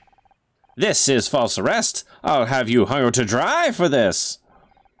 Detective. This is false arrest. I'll have you hung out to dry for this.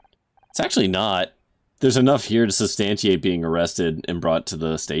 It's actually not. There's enough here to substantiate being arrested and brought to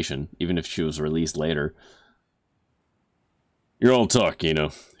the station, even if she was released later. You're all talk,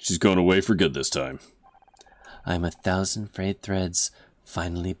 Kino. She's going away for good this time. I'm 1,000 frayed threads,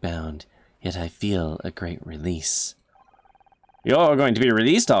 finally bound, yet I feel a great release. You're going to be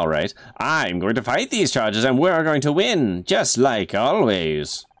released, all right. I'm going to fight these charges, and we're going to win, just like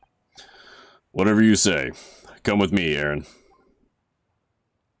always. Whatever you say. Come with me, Aaron.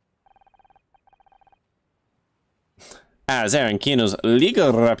 As Aaron Kino's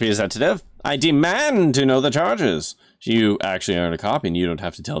legal representative, I demand to know the charges. You actually aren't a cop, and you don't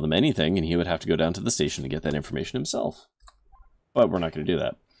have to tell them anything, and he would have to go down to the station to get that information himself. But we're not going to do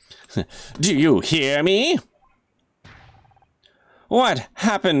that. Do you hear me? What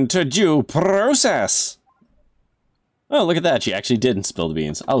happened to due process? Oh, look at that. She actually didn't spill the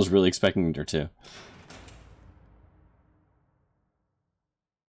beans. I was really expecting her to.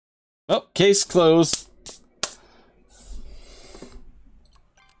 Oh, case closed.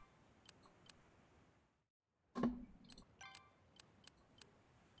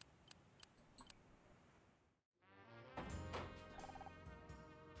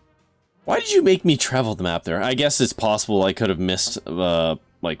 Why did you make me travel the map there? I guess it's possible I could have missed,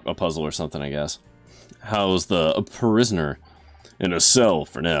 like, a puzzle or something, I guess. How's a prisoner? In a cell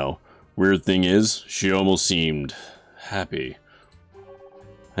for now. Weird thing is, she almost seemed happy.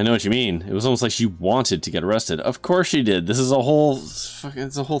 I know what you mean. It was almost like she wanted to get arrested. Of course she did. This is a whole...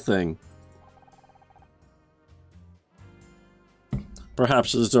 It's a whole thing. Perhaps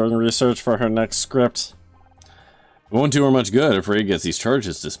she's doing research for her next script. It won't do her much good if Ray gets these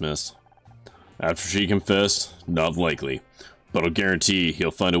charges dismissed. After she confessed, not likely. But I'll guarantee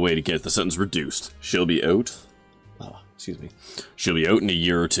he'll find a way to get the sentence reduced. She'll be out... Oh, excuse me. She'll be out in a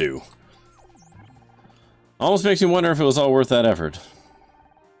year or two. Almost makes me wonder if it was all worth that effort.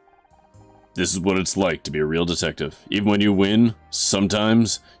 This is what it's like to be a real detective. Even when you win,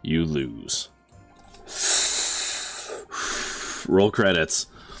 sometimes you lose. Roll credits.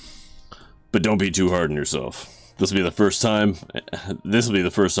 But don't be too hard on yourself. This will be the first time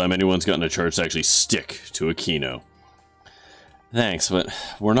anyone's gotten a charge to actually stick to a keno. Thanks, but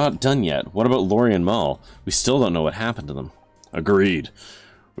we're not done yet. What about Lori and Mal? We still don't know what happened to them. Agreed.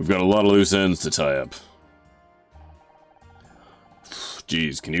 We've got a lot of loose ends to tie up.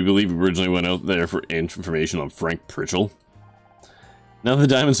 Jeez, can you believe we originally went out there for information on Frank Pritchell? Now that the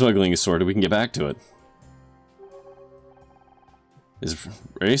diamond smuggling is sorted, we can get back to it. Is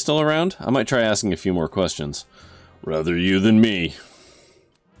Ray still around? I might try asking a few more questions. Rather you than me.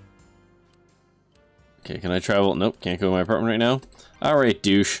 Okay, can I travel? Nope, can't go to my apartment right now. Alright,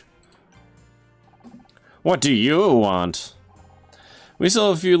 douche. What do you want? We still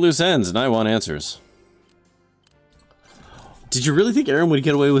have a few loose ends, and I want answers. Did you really think Aaron would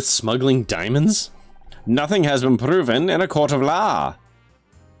get away with smuggling diamonds? Nothing has been proven in a court of law.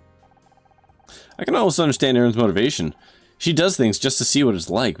 I can almost understand Aaron's motivation. She does things just to see what it's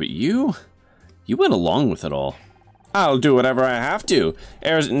like, but you went along with it all. I'll do whatever I have to.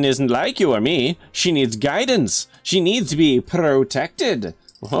 Erin isn't like you or me. She needs guidance. She needs to be protected.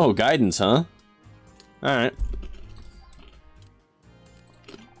 Whoa, guidance, huh? Alright.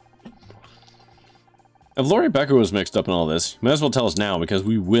 If Lori Becker was mixed up in all this, you might as well tell us now, because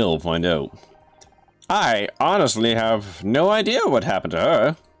we will find out. I honestly have no idea what happened to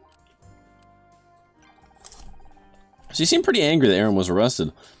her. She seemed pretty angry that Aaron was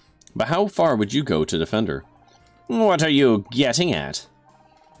arrested, but how far would you go to defend her? What are you getting at?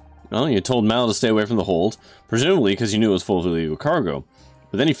 Well, you told Mal to stay away from the hold, presumably because you knew it was full of illegal cargo,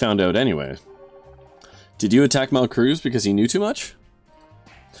 but then he found out anyway. Did you attack Mal Cruz because he knew too much?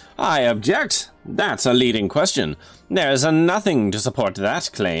 I object. That's a leading question. There's nothing to support that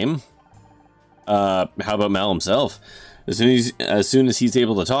claim. How about Mal himself? As soon as he's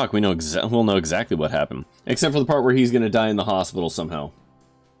able to talk, we'll know exactly what happened. Except for the part where he's going to die in the hospital somehow.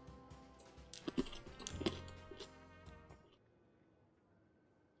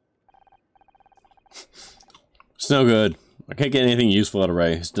 It's no good. I can't get anything useful out of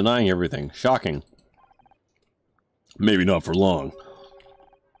Ray. He's denying everything. Shocking. Maybe not for long.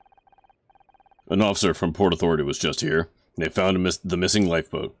 An officer from Port Authority was just here. They found the missing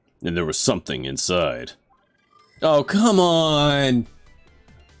lifeboat, and there was something inside. Oh, come on!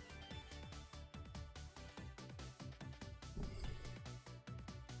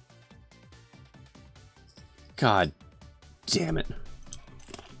 God damn it.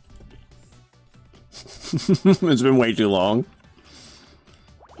 It's been way too long.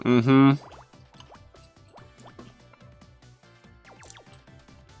 Mm-hmm.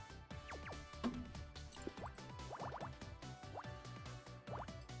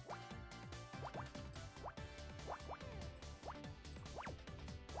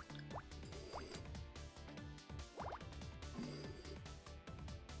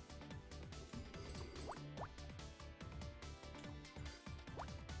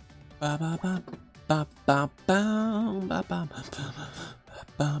 Ba ba ba ba ba ba ba ba ba ba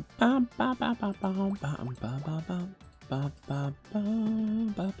ba ba ba ba ba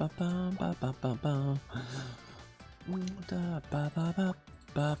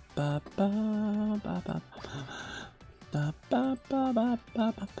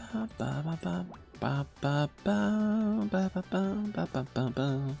ba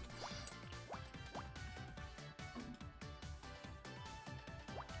ba.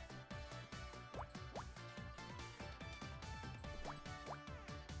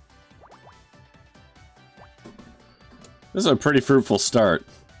 This is a pretty fruitful start,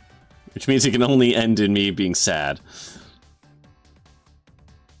 which means it can only end in me being sad.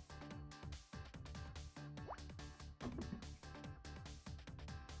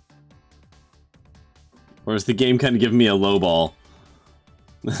 Or is the game kind of giving me a low ball?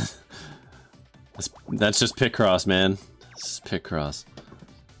 That's just Picross, man. This is Picross.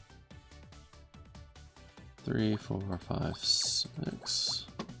 3, 4, 5, 6.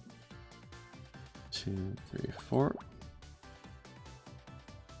 2, 3, 4.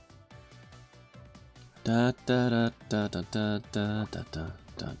 Da da da da da da da da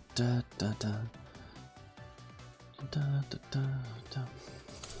da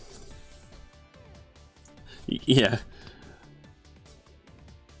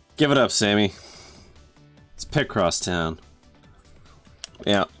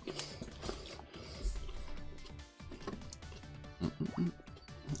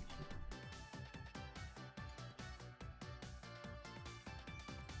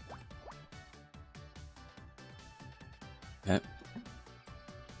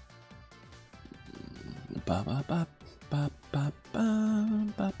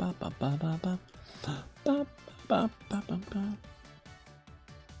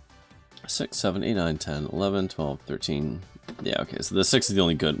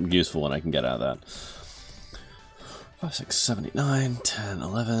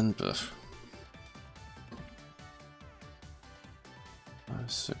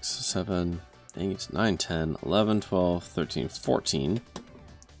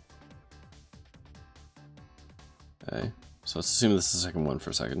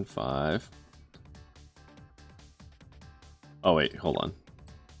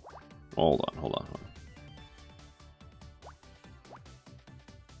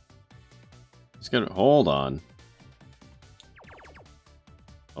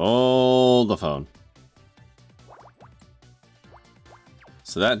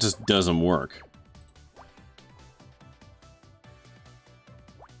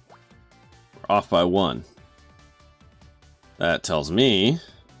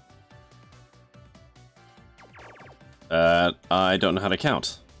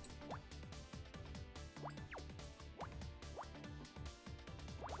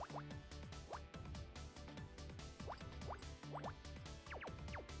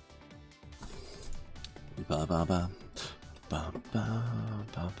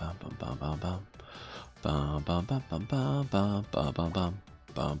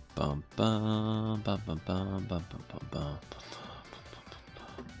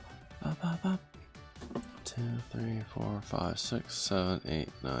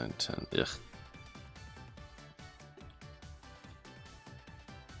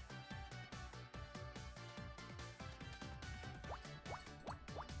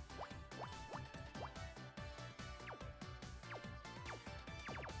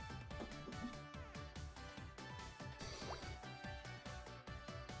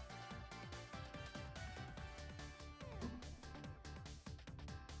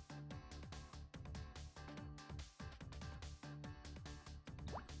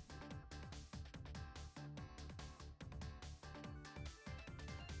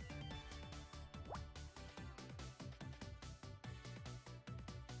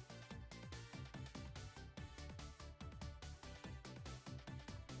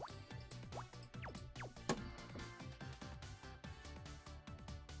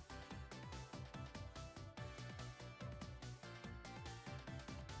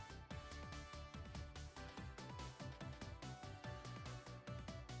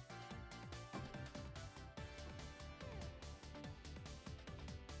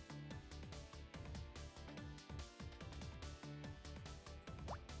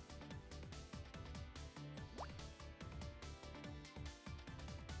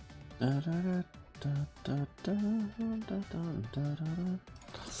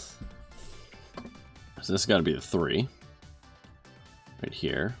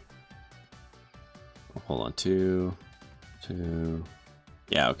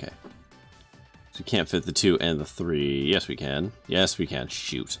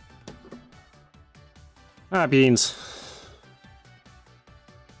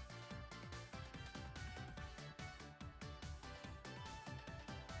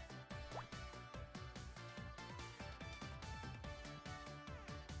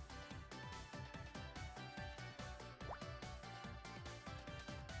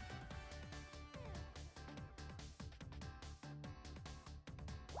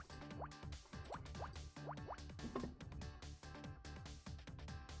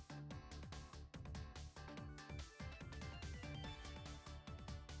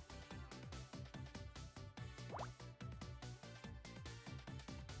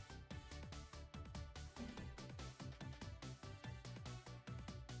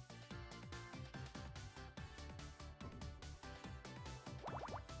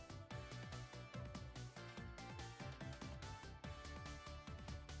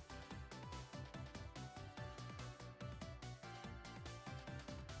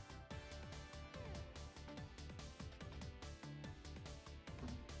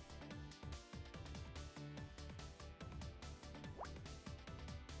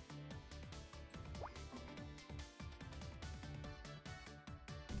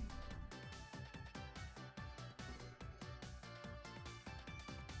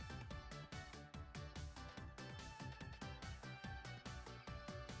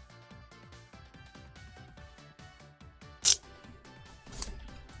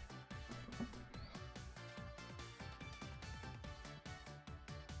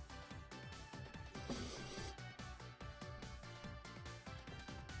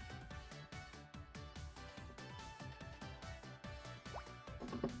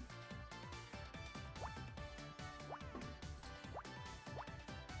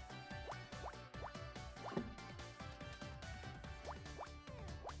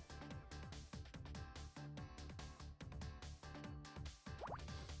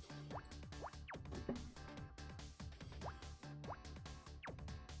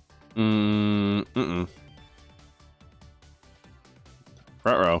Mm-mm.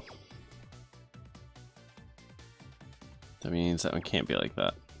 Front row. That means that one can't be like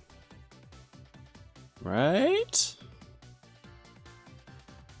that. Right?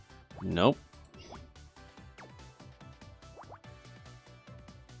 Nope.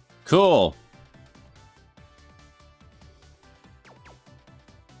 Cool.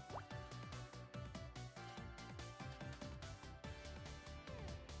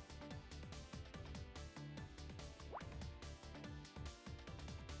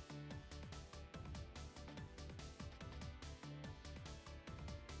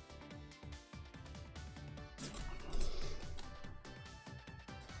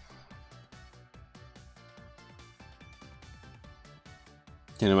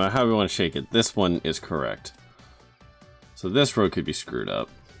 Okay, no matter how we want to shake it, this one is correct. So this row could be screwed up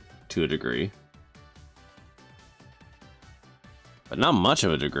to a degree. But not much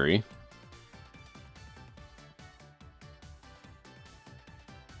of a degree.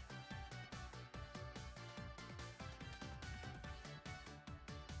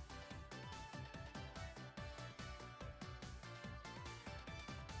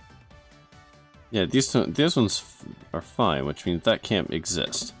 Yeah, these ones are fine, which means that can't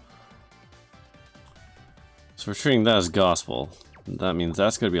exist. So we're treating that as gospel. That means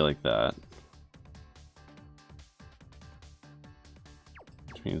that's gonna be like that.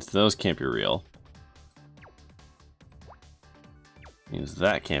 Which means those can't be real. Means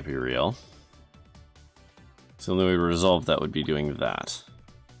that can't be real. So the only way to resolve that would be doing that.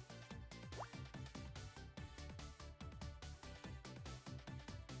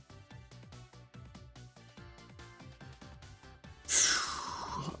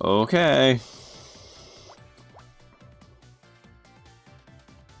 Okay.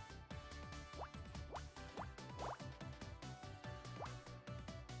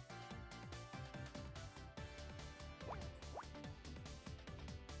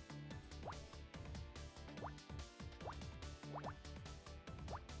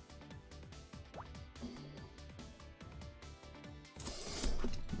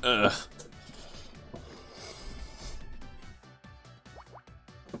 Ugh.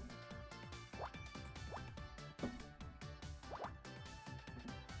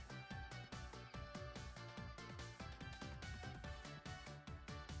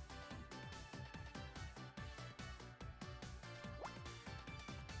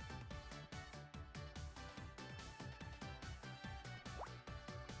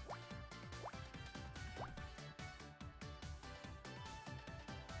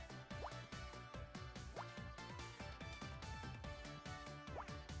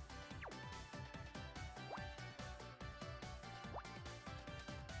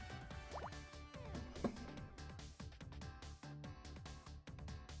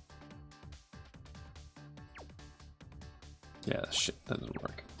 Yeah, shit, that doesn't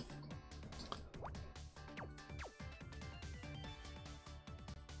work.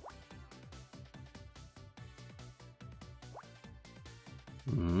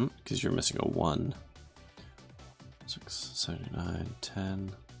 Because you're missing a 1. 6, 79,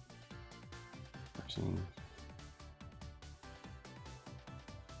 10, 13.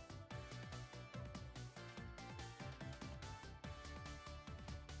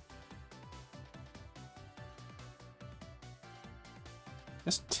 I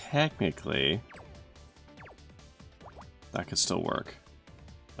guess technically that could still work.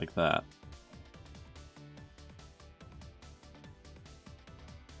 Like that.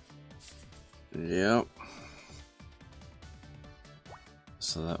 Yep.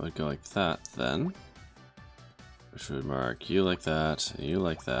 So that would go like that then. Which would mark you like that, you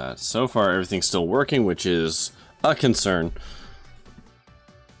like that. So far everything's still working, which is a concern.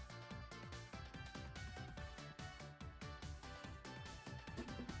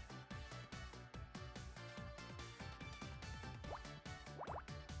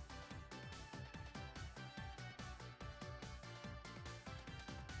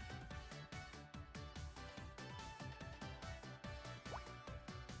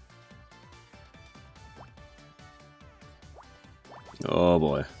 Oh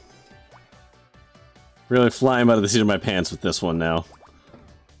boy. Really flying out of the seat of my pants with this one now.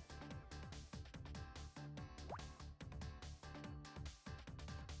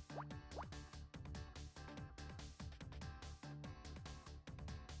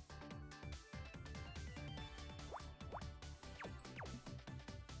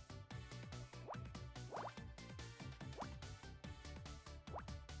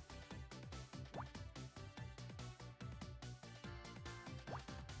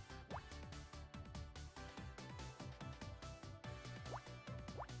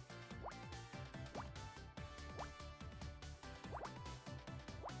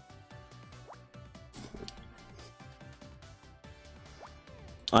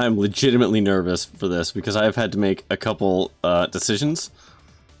 I am legitimately nervous for this because I've had to make a couple decisions.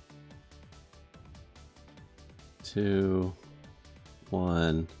 2,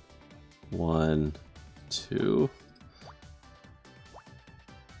 1, 1, 2.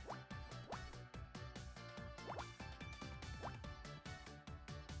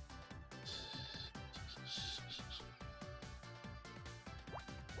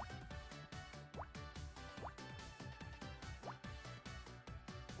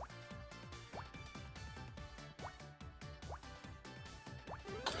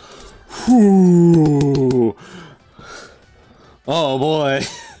 Ooh. Oh boy.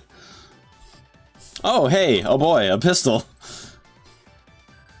 Oh hey, oh boy, a pistol.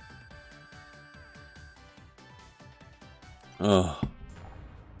 Oh.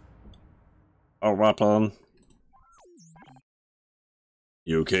 A weapon.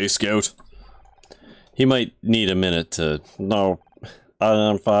 You okay, Scout? He might need a minute to... No, I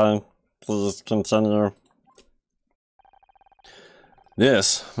am fine. Please continue.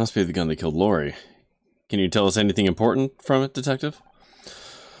 This must be the gun that killed Lori. Can you tell us anything important from it, Detective?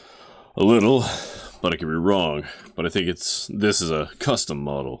 A little, but I could be wrong. But I think this is a custom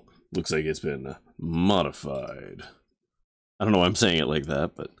model. Looks like it's been modified. I don't know why I'm saying it like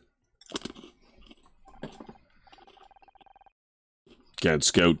that, but... Can't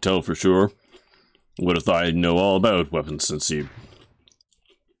Scout tell for sure. Would have thought I'd know all about weapons since he...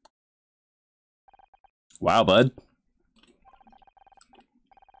 Wow, bud.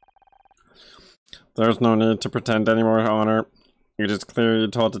 There's no need to pretend any more honor. It is clear you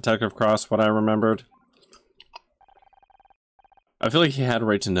told Detective Cross what I remembered. I feel like he had a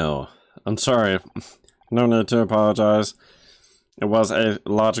right to know. I'm sorry. No need to apologize. It was a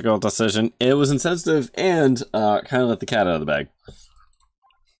logical decision. It was insensitive and kind of let the cat out of the bag.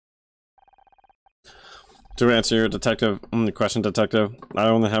 To answer your question, Detective, I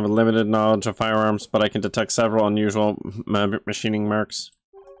only have a limited knowledge of firearms, but I can detect several unusual machining marks.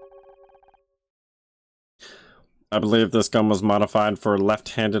 I believe this gun was modified for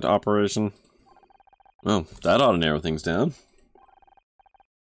left-handed operation. Well, that ought to narrow things down.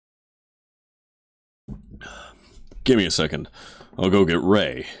 Give me a second. I'll go get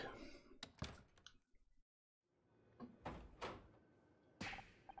Ray.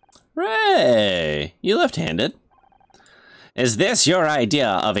 Ray, you left-handed? Is this your idea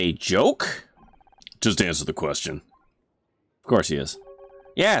of a joke? Just answer the question. Of course he is.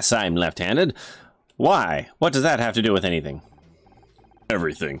 Yes, I'm left-handed. Why? What does that have to do with anything?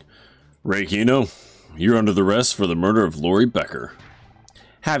 Everything. Ray Kino, you're under the arrest for the murder of Lori Becker.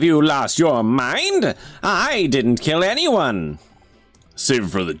 Have you lost your mind? I didn't kill anyone. Save it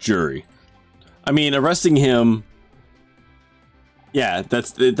for the jury. I mean, arresting him... Yeah,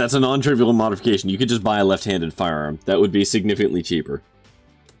 that's a non-trivial modification. You could just buy a left-handed firearm. That would be significantly cheaper.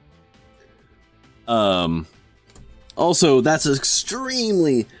 Also, that's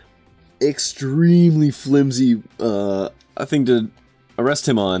extremely flimsy thing to arrest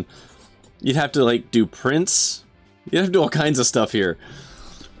him on. You'd have to, like, do prints. You'd have to do all kinds of stuff here.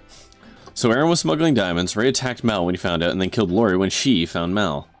 So Aaron was smuggling diamonds, Ray attacked Mal when he found out, and then killed Lori when she found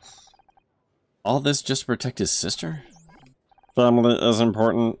Mal. All this just to protect his sister? Family is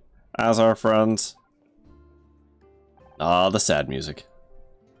important, as are friends. Ah, the sad music.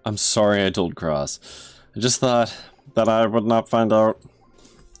 I'm sorry I told Cross. I just thought... that I would not find out.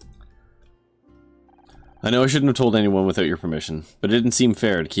 I know I shouldn't have told anyone without your permission, but it didn't seem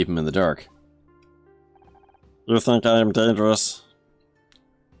fair to keep him in the dark. You think I am dangerous?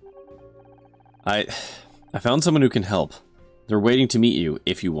 I found someone who can help. They're waiting to meet you,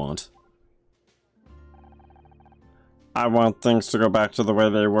 if you want. I want things to go back to the way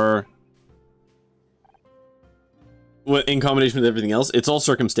they were. Well, in combination with everything else, it's all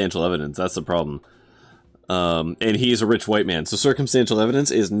circumstantial evidence, that's the problem. And he's a rich white man, so circumstantial evidence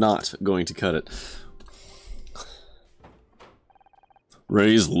is not going to cut it.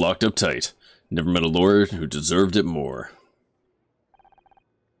 Ray's locked up tight. Never met a lawyer who deserved it more.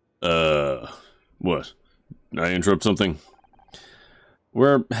 What? Did I interrupt something?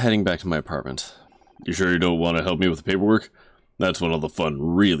 We're heading back to my apartment. You sure you don't want to help me with the paperwork? That's when all the fun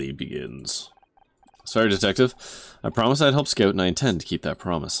really begins. Sorry, Detective. I promised I'd help Scout, and I intend to keep that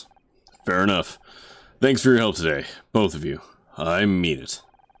promise. Fair enough. Thanks for your help today, both of you. I mean it.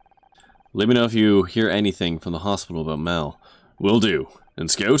 Let me know if you hear anything from the hospital about Mal. Will do. And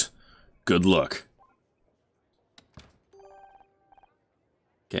Scout, good luck.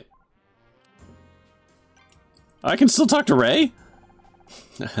 Okay. I can still talk to Ray?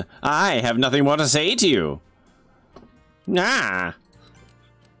 I have nothing more to say to you. Ah.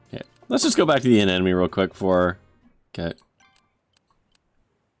 Okay. Let's just go back to the enemy real quick for... Okay.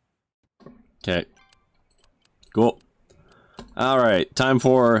 Okay. Cool. Alright, time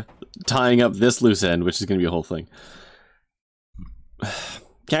for tying up this loose end, which is going to be a whole thing.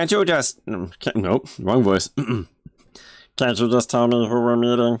 Can't you just... Nope, wrong voice. Can't you just tell me who we're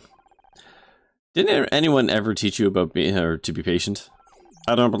meeting? Didn't anyone ever teach you about to be patient?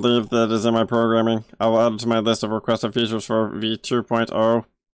 I don't believe that is in my programming. I'll add it to my list of requested features for V2.0.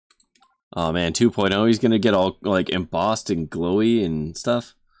 Oh man, 2.0, he's gonna get all, like, embossed and glowy and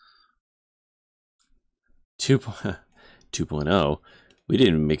stuff. 2.0? We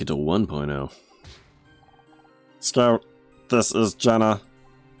didn't even make it to 1.0. Scout, this is Jenna.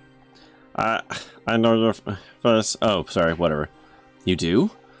 I know your face. Oh, sorry, whatever. You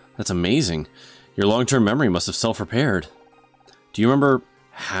do? That's amazing. Your long-term memory must have self-repaired. Do you remember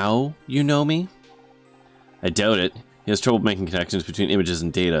how you know me? I doubt it. He has trouble making connections between images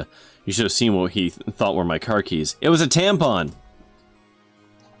and data. You should have seen what he thought were my car keys. It was a tampon!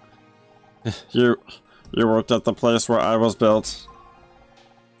 You worked at the place where I was built.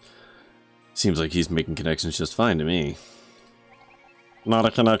 Seems like he's making connections just fine to me. Not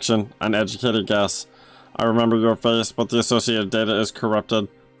a connection, an educated guess. I remember your face, but the associated data is corrupted.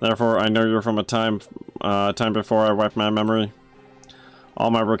 Therefore, I know you're from a time before I wiped my memory.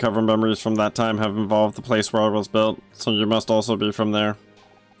 All my recovered memories from that time have involved the place where I was built, so you must also be from there.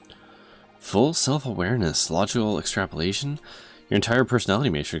 Full self-awareness, logical extrapolation? Your entire personality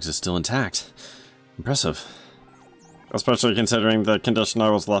matrix is still intact. Impressive. Especially considering the condition I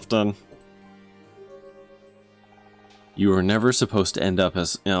was left in. You were never supposed to end up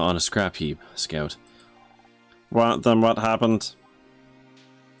as on a scrap heap, Scout. Then what happened?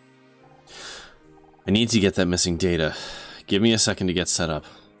 I need to get that missing data. Give me a second to get set up.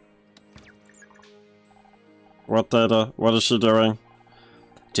 What data? What is she doing?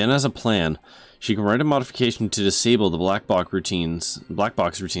 Jen has a plan. She can write a modification to disable the black box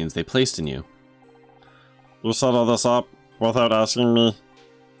routines they placed in you. You set all this up without asking me?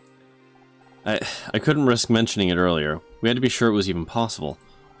 I couldn't risk mentioning it earlier. We had to be sure it was even possible.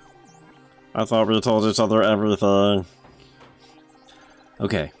 I thought we told each other everything.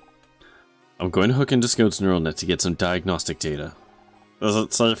 Okay. I'm going to hook into Scout's neural net to get some diagnostic data. Is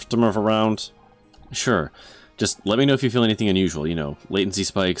it safe to move around? Sure. Just let me know if you feel anything unusual, you know, latency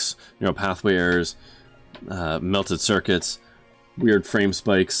spikes, neural pathway errors, melted circuits, weird frame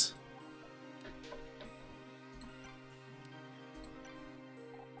spikes.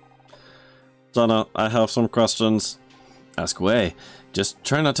 Jenna, I have some questions. Ask away. Just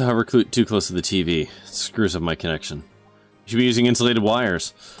try not to hover too close to the TV. It screws up my connection. You should be using insulated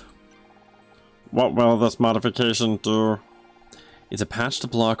wires. What will this modification do? It's a patch to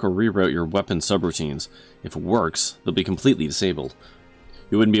block or reroute your weapon subroutines. If it works, they'll be completely disabled.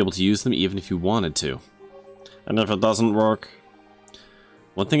 You wouldn't be able to use them even if you wanted to. And if it doesn't work?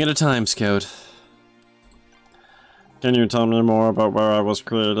 One thing at a time, Scout. Can you tell me more about where I was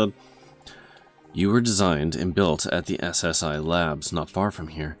created? You were designed and built at the SSI labs not far from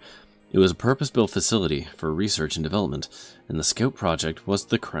here. It was a purpose-built facility for research and development, and the Scout project was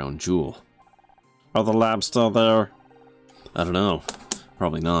the crown jewel. Are the labs still there? I don't know.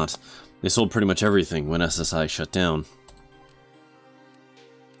 Probably not. They sold pretty much everything when SSI shut down.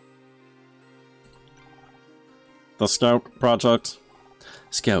 The Scout project?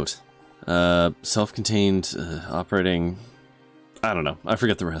 Scout. Self-contained, operating... I don't know. I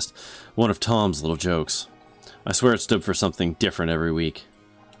forget the rest. One of Tom's little jokes. I swear it stood for something different every week.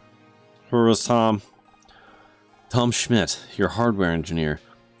 Who is Tom? Tom Schmidt, your hardware engineer.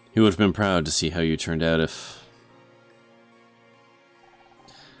 He would have been proud to see how you turned out if...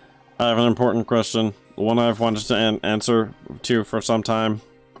 I have an important question. One I've wanted to answer to for some time.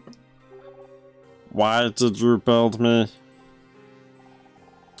 Why did you build me?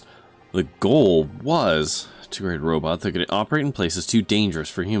 The goal was to create a robot that could operate in places too dangerous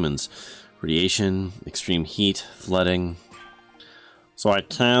for humans. Radiation, extreme heat, flooding. So I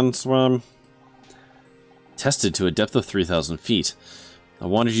can swim? Tested to a depth of 3,000 feet. I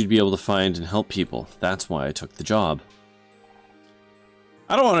wanted you to be able to find and help people. That's why I took the job.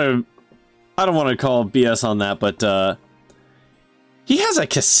 I don't want to call BS on that, but he has a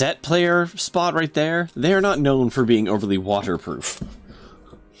cassette player spot right there. They are not known for being overly waterproof.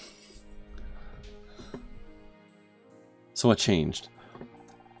 So what changed?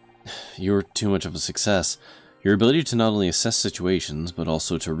 You were too much of a success. Your ability to not only assess situations, but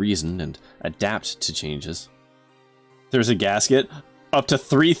also to reason and adapt to changes. There's a gasket up to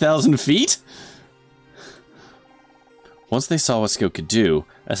 3,000 feet? Once they saw what Scout could do,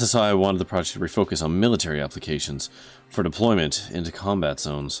 SSI wanted the project to refocus on military applications for deployment into combat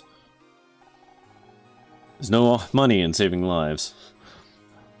zones. There's no money in saving lives.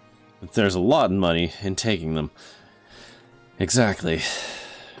 There's a lot of money in taking them. Exactly.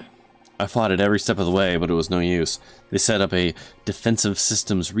 I fought it every step of the way, but it was no use. They set up a defensive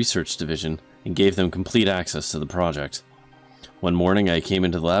systems research division and gave them complete access to the project. One morning I came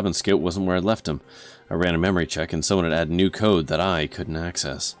into the lab and Scout wasn't where I'd left him. I ran a memory check and someone had added new code that I couldn't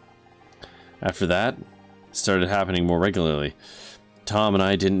access. After that, it started happening more regularly. Tom and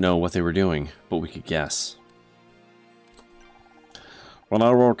I didn't know what they were doing, but we could guess. When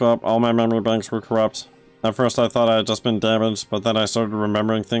I woke up, all my memory banks were corrupt. At first I thought I had just been damaged, but then I started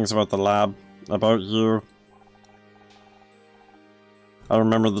remembering things about the lab, about you. I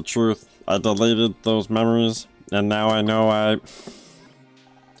remember the truth. I deleted those memories, and now I know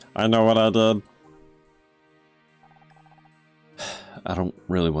I know what I did. I don't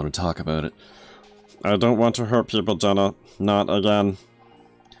really want to talk about it. I don't want to hurt people, Jenna. Not again.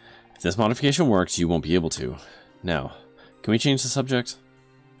 If this modification works, you won't be able to. Now, can we change the subject?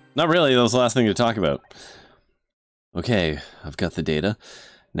 Not really, that was the last thing to talk about. Okay, I've got the data.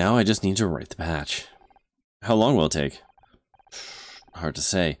 Now I just need to write the patch. How long will it take? Hard to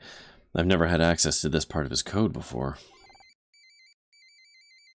say. I've never had access to this part of his code before.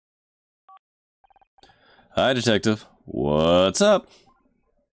 Hi, Detective. What's up?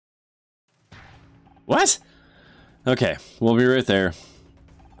 What? Okay, we'll be right there.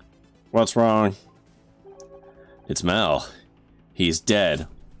 What's wrong? It's Mal. He's dead.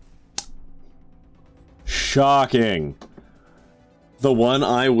 Shocking. The one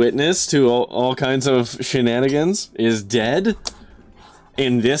eyewitness to all kinds of shenanigans is dead?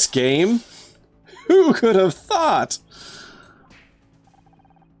 In this game? Who could have thought?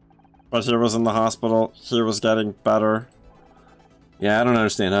 But he was in the hospital. He was getting better. Yeah, I don't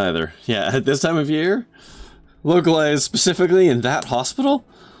understand either. Yeah, at this time of year? Localized specifically in that hospital?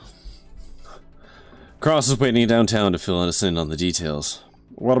 Cross is waiting downtown to fill us in on the details.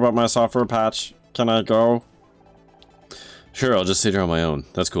 What about my software patch? Can I go? Sure, I'll just sit here on my own.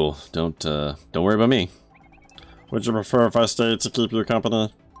 That's cool. Don't worry about me. Would you prefer if I stayed to keep you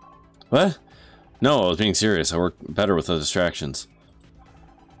company? What? No, I was being serious. I work better with the distractions.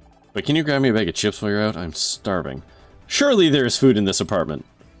 But can you grab me a bag of chips while you're out? I'm starving. Surely there's food in this apartment.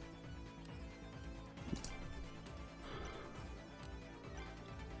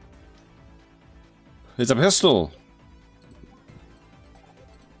 It's a pistol!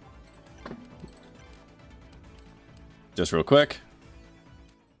 Just real quick.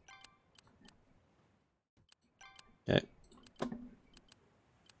 Okay.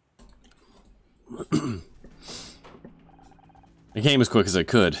 I came as quick as I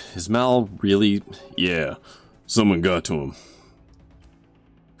could. Is Mal really... Yeah, someone got to him.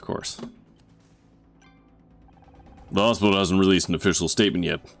 Of course. The hospital hasn't released an official statement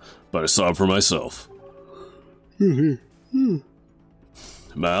yet, but I saw it for myself.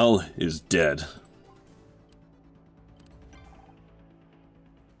 Mal is dead.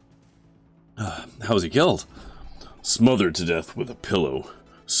 How was he killed? Smothered to death with a pillow.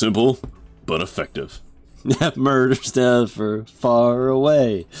 Simple, but effective. Murder stuff for far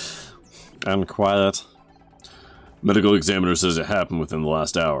away. And quiet. Medical examiner says it happened within the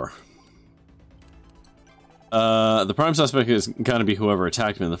last hour. The prime suspect is gonna be whoever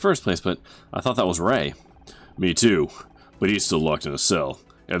attacked me in the first place, but I thought that was Ray. Me too, but he's still locked in a cell.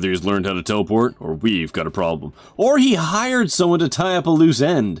 Either he's learned how to teleport, or we've got a problem. Or he hired someone to tie up a loose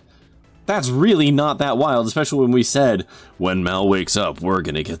end. That's really not that wild, especially when we said, when Mal wakes up, we're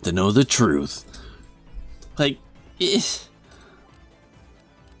gonna get to know the truth. Like,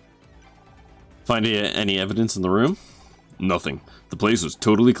 Find any evidence in the room? Nothing. The place was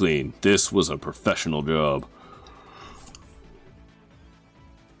totally clean. This was a professional job.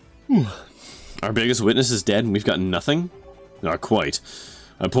 Our biggest witness is dead and we've got nothing? Not quite.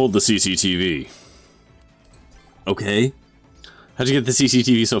 I pulled the CCTV. Okay. How'd you get the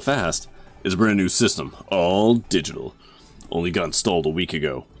CCTV so fast? It's a brand new system, all digital. Only got installed a week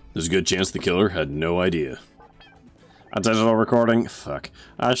ago. There's a good chance the killer had no idea. A digital recording? Fuck.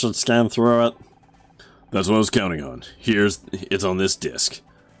 I should scan through it. That's what I was counting on. It's on this disc.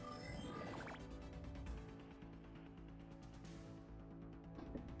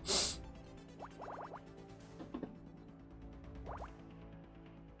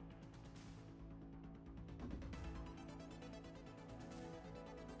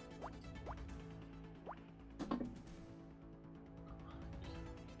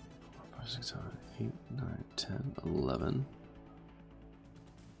 Eight, 9, 10, 11.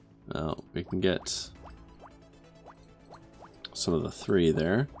 Well, we can get some of the 3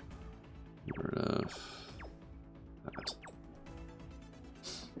 there. Get rid of that.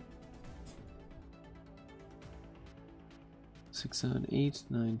 6, 7, 8,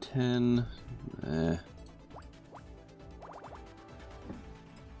 9, 10.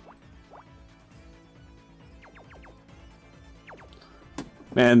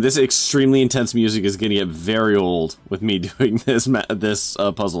 Man, this extremely intense music is gonna get very old with me doing this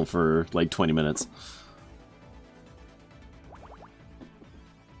puzzle for like 20 minutes.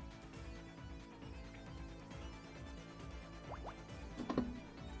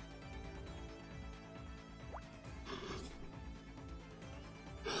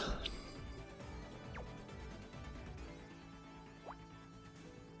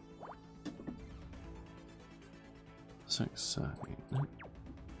 Six, 7, 8, 9.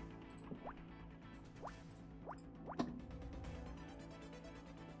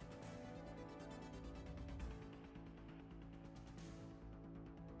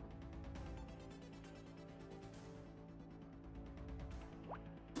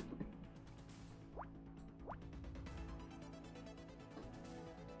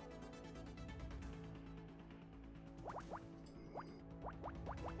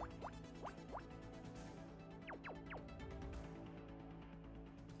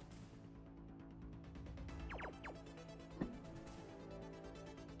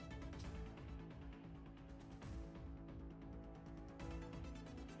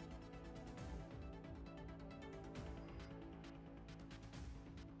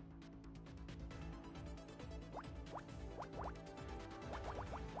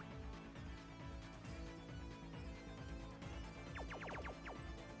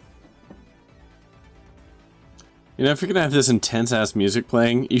 You know, if you're gonna have this intense-ass music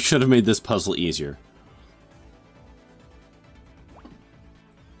playing, you should have made this puzzle easier.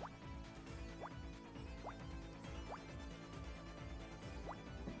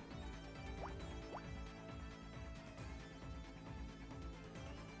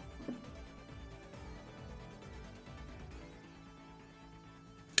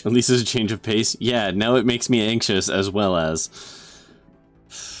 At least there's a change of pace. Yeah, now it makes me anxious as well as...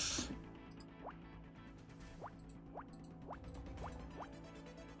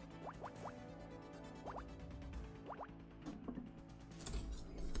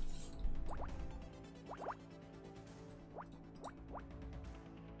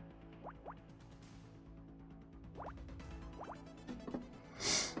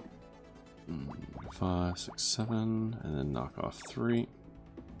 Five, 6, 7, and then knock off 3.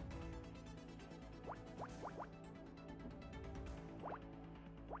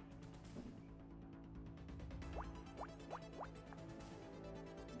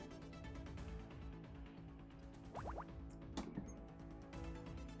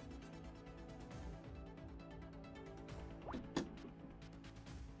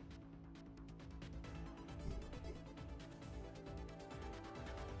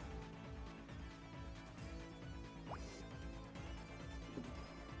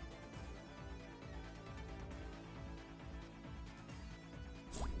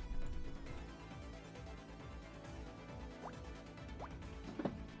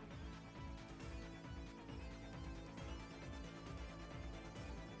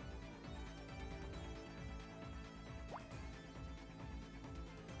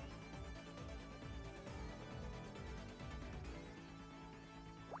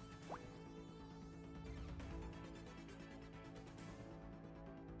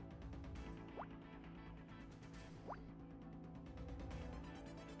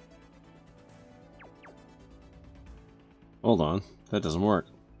 Hold on, that doesn't work.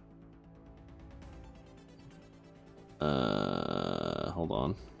 Hold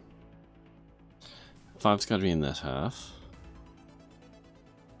on. 5's got to be in this half.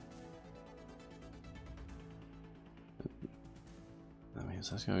 That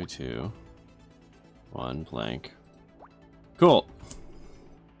means that's going to be 2. 1 blank. Cool.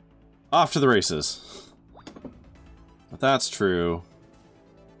 Off to the races. If that's true,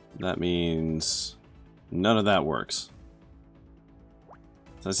 that means none of that works.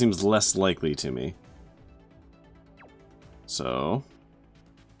 That seems less likely to me. So...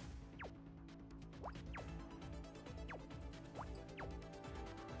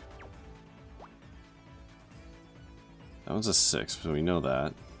 that one's a 6, so we know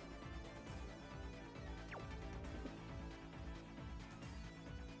that.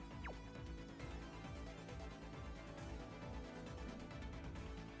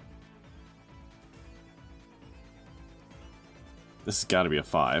 This has got to be a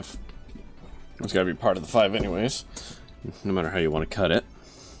 5. It's got to be part of the 5 anyways, no matter how you want to cut it.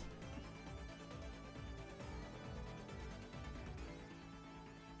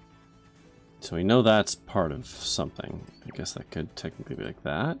 So we know that's part of something. I guess that could technically be like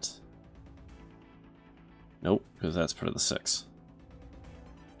that. Nope, because that's part of the 6.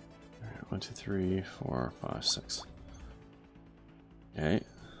 1, 2, 3, 4, 5, 6. Okay.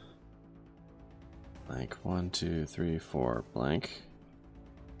 Blank. 1, 2, 3, 4. Blank.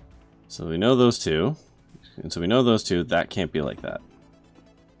 So we know those two. And so we know those two. That can't be like that.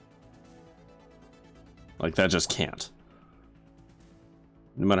 Like, that just can't.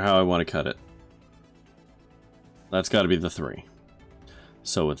 No matter how I want to cut it. That's got to be the 3.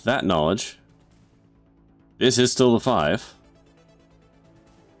 So with that knowledge, this is still the 5.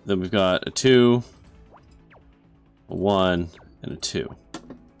 Then we've got a 2, a 1, and a 2.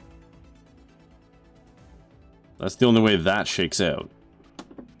 That's the only way that shakes out.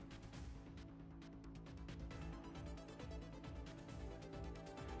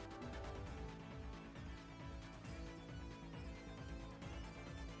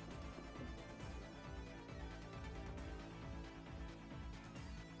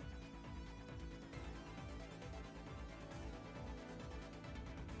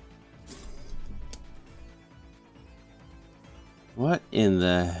 What in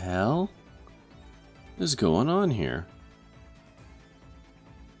the hell is going on here?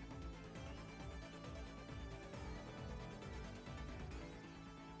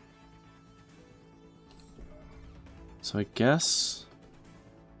 So I guess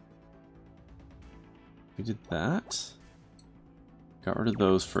we did that. Got rid of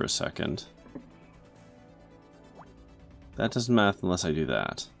those for a second. That doesn't math unless I do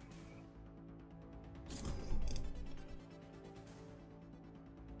that.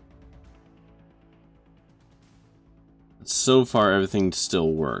 So far, everything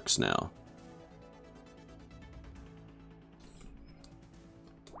still works now.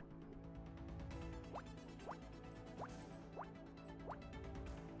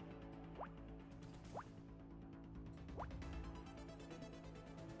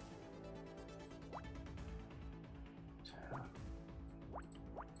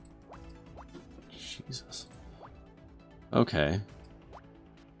 Jesus. Okay.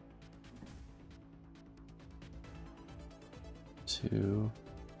 2.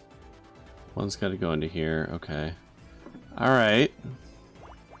 One's got to go into here. Okay. Alright.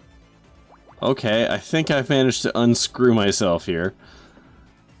 Okay, I think I've managed to unscrew myself here.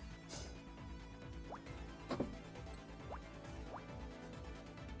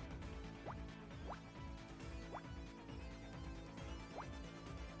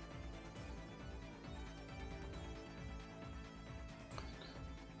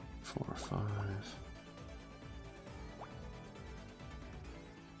 Four, 5.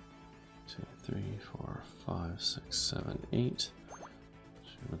 2, 3, 4, 5, 6, 7, 8.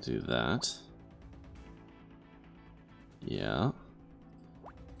 We'll do that. Yeah.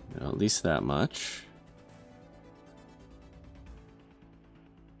 You know, at least that much.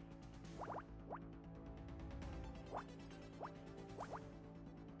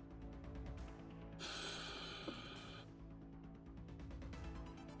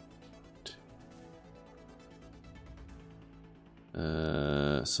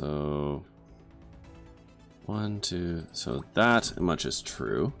 So 1, 2, so that much is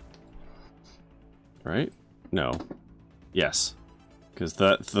true, right? No. Yes, because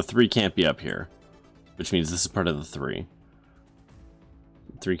the 3 can't be up here, which means this is part of the 3.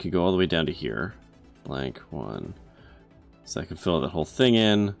 3 could go all the way down to here. Blank 1. So I could fill that whole thing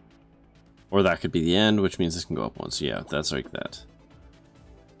in, or that could be the end, which means this can go up 1. So yeah, that's like that.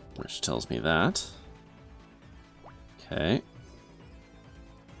 Which tells me that. Okay.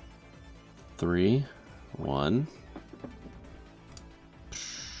 3, 1. Get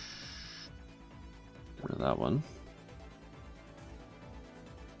rid of that one.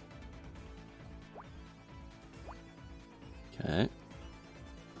 Okay.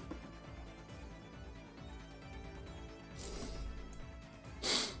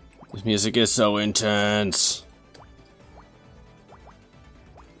 This music is so intense.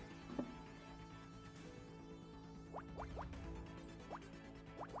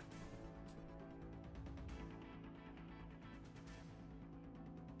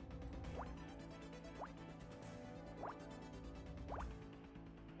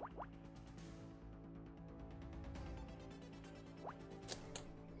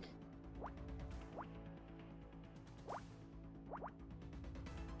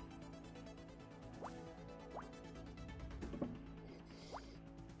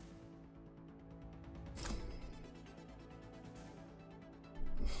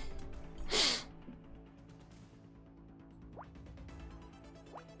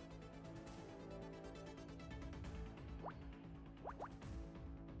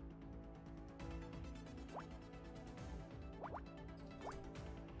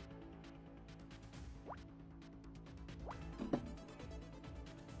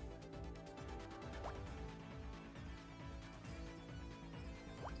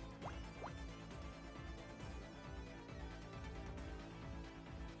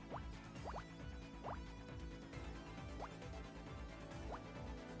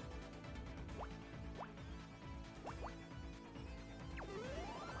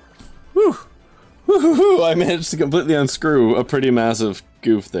 Whew. Woo-hoo-hoo! I managed to completely unscrew a pretty massive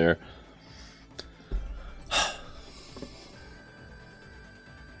goof there.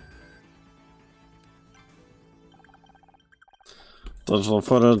 Digital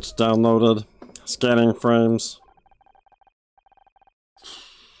footage downloaded. Scanning frames.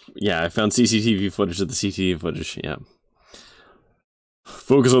 Yeah, I found CCTV footage of the CCTV footage, yeah.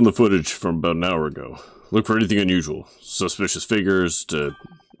 Focus on the footage from about an hour ago. Look for anything unusual. Suspicious figures to...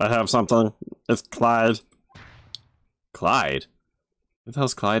 I have something. It's Clyde. Clyde? What the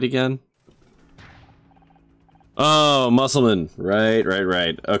hell's Clyde again? Oh, Muscleman.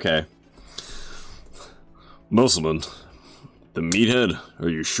 Right. Okay. Muscleman? The meathead? Are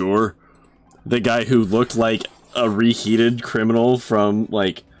you sure? The guy who looked like a reheated criminal from,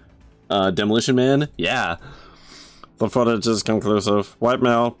 like, Demolition Man? Yeah. The footage is conclusive. White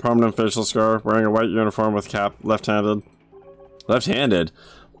male, prominent facial scar, wearing a white uniform with cap, left-handed. Left-handed?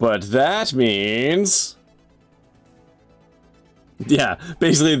 But that means... Yeah,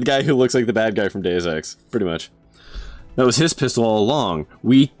 basically the guy who looks like the bad guy from Deus Ex. Pretty much. That was his pistol all along.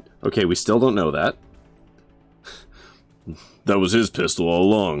 Okay, we still don't know that. That was his pistol all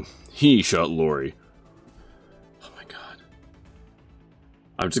along. He shot Lori. Oh my god.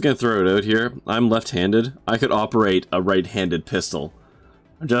 I'm just gonna throw it out here. I'm left-handed. I could operate a right-handed pistol.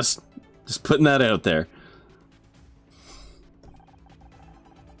 I'm just putting that out there.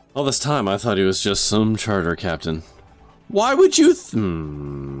 All this time, I thought he was just some charter captain. Why would you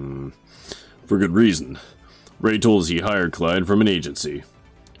For good reason. Ray told us he hired Clyde from an agency.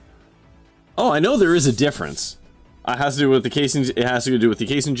 Oh, I know there is a difference. It has to do with the casing. It has to do with the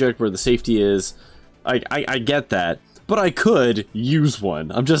case inject where the safety is. I get that, but I could use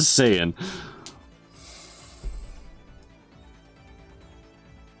one. I'm just saying.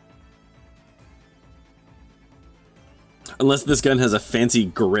 Unless this gun has a fancy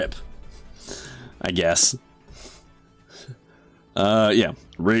grip, I guess. Yeah.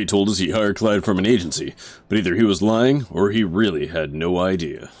 Ray told us he hired Clyde from an agency, but either he was lying or he really had no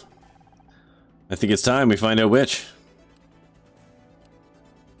idea. I think it's time we find out which.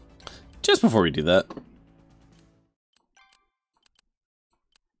 Just before we do that.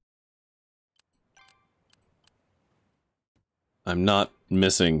 I'm not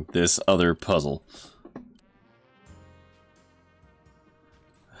missing this other puzzle.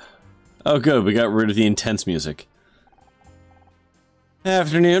 Oh good, we got rid of the intense music.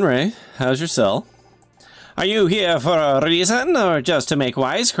 Afternoon, Ray. How's your cell? Are you here for a reason, or just to make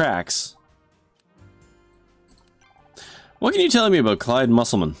wisecracks? What can you tell me about Clyde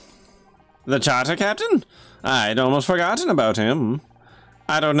Musselman? The charter captain? I'd almost forgotten about him.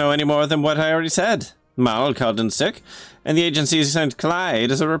 I don't know any more than what I already said. Mal called in sick, and the agency sent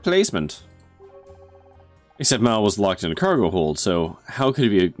Clyde as a replacement. Except Mal was locked in a cargo hold, so how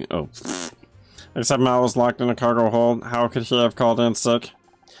could he be... Oh. Except Mal was locked in a cargo hold, how could he have called in sick?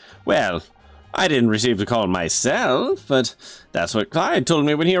 Well, I didn't receive the call myself, but that's what Clyde told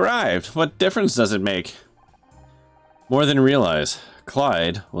me when he arrived. What difference does it make? More than you realize,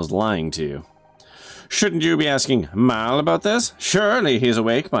 Clyde was lying to you. Shouldn't you be asking Mal about this? Surely he's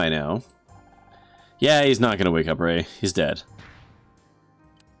awake by now. Yeah, he's not gonna wake up, Ray. He's dead.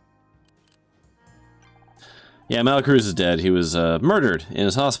 Yeah, Mal Cruz is dead. He was murdered in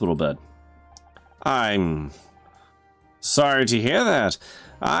his hospital bed. I'm sorry to hear that.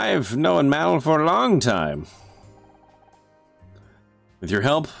 I've known Mal for a long time. With your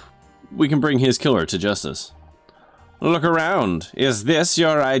help, we can bring his killer to justice. Look around. Is this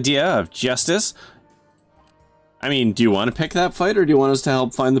your idea of justice? I mean, do you want to pick that fight, or do you want us to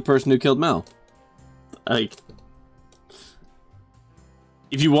help find the person who killed Mal? Like,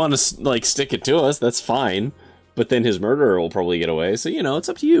 if you want to, like, stick it to us, that's fine. But then his murderer will probably get away. So, you know, it's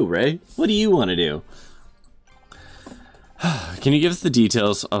up to you, Ray. What do you want to do? Can you give us the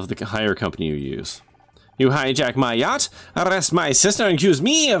details of the hire company you use? You hijack my yacht, arrest my sister, and accuse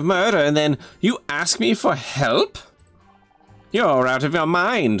me of murder, and then you ask me for help? You're out of your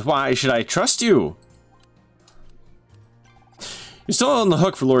mind. Why should I trust you? You're still on the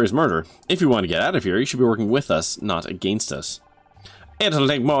hook for Laurie's murder. If you want to get out of here, you should be working with us, not against us. It'll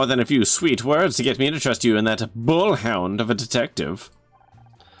take more than a few sweet words to get me to trust you and that bullhound of a detective.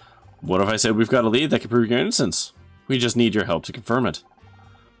 What if I said we've got a lead that can prove your innocence? We just need your help to confirm it.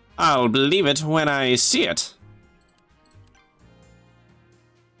 I'll believe it when I see it.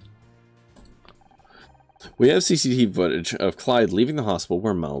 We have CCTV footage of Clyde leaving the hospital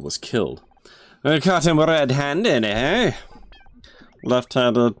where Mal was killed. I caught him red-handed, eh?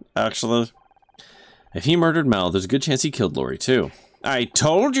 Left-handed, actually. If he murdered Mal, there's a good chance he killed Laurie, too. I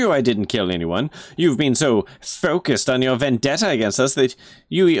told you I didn't kill anyone. You've been so focused on your vendetta against us that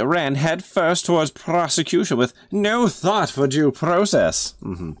you ran headfirst towards prosecution with no thought for due process.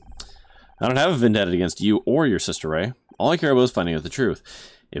 I don't have a vendetta against you or your sister, Ray. All I care about is finding out the truth.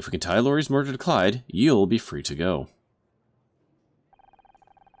 If we can tie Laurie's murder to Clyde, you'll be free to go.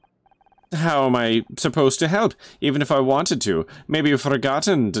 How am I supposed to help? Even if I wanted to. Maybe you've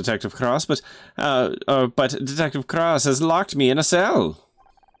forgotten, Detective Cross, but Detective Cross has locked me in a cell.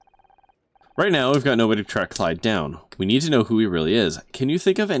 Right now, we've got nobody to track Clyde down. We need to know who he really is. Can you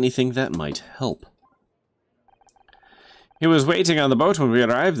think of anything that might help? He was waiting on the boat when we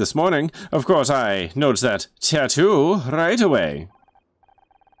arrived this morning. Of course, I noticed that tattoo right away.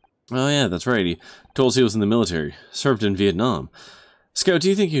 Oh yeah, that's right. He told us he was in the military. Served in Vietnam. Scout, do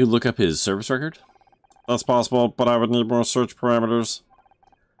you think you could look up his service record? That's possible, but I would need more search parameters.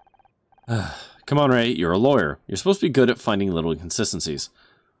 Come on, Ray, you're a lawyer. You're supposed to be good at finding little inconsistencies.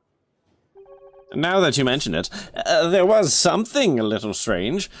 Now that you mention it, there was something a little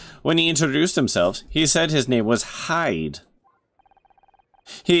strange. When he introduced himself, he said his name was Hyde.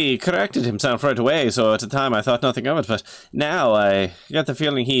 He corrected himself right away, so at the time I thought nothing of it, but now I get the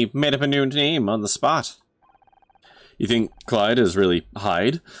feeling he made up a new name on the spot. You think Clyde is really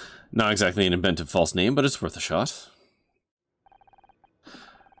Hyde? Not exactly an inventive false name, but it's worth a shot.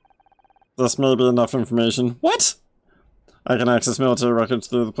 This may be enough information. What? I can access military records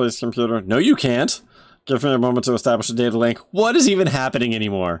through the police computer. No, you can't. Give me a moment to establish a data link. What is even happening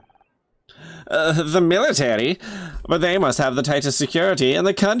anymore? The military? But they must have the tightest security in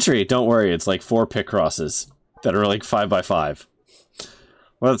the country. Don't worry, it's like 4 Picrosses that are like 5x5.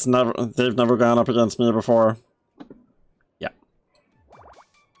 Well, they've never gone up against me before. Yeah.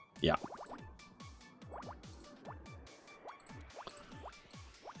 Yeah.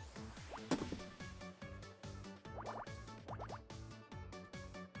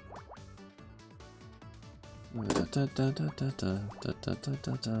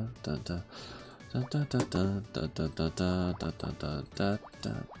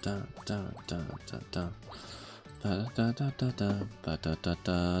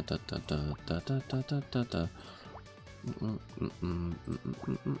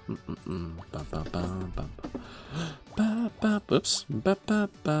 Oops.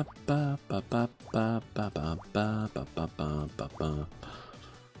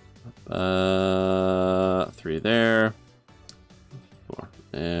 3 there. 4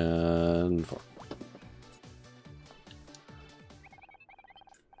 and 4.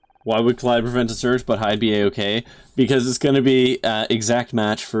 Why would Clyde prevent a search but Hyde be A-okay? Because it's going to be exact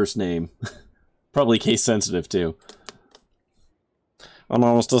match first name. Probably case sensitive too. I'm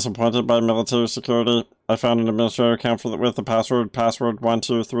almost disappointed by military security. I found an administrator account with the password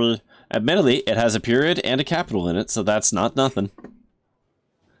 123. Admittedly, it has a period and a capital in it, so that's not nothing.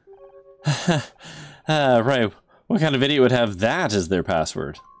 Right. What kind of idiot would have that as their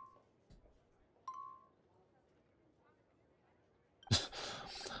password?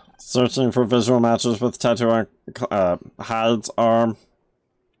 Searching for visual matches with tattoo on Hyde's arm.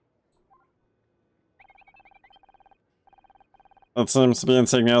 It seems to be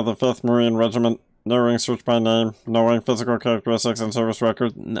insignia of the 5th Marine Regiment. Narrowing search by name, knowing physical characteristics and service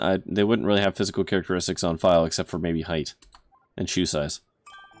record. They wouldn't really have physical characteristics on file except for maybe height and shoe size.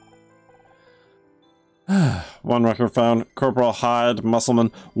 One record found. Corporal Hyde,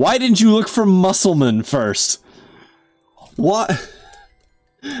 Muscleman. Why didn't you look for Muscleman first? What?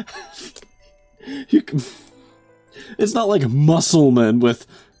 It's not like Muscleman with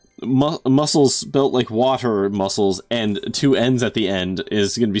muscles spelt like water muscles and 2 N's at the end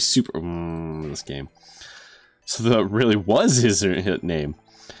is going to be super... this game. So that really was his name.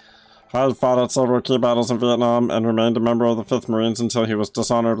 Hyde fought at several key battles in Vietnam and remained a member of the 5th Marines until he was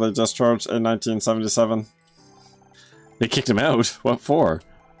dishonorably discharged in 1977. They kicked him out? What for?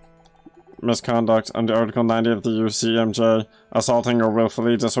 Misconduct under Article 90 of the UCMJ, assaulting or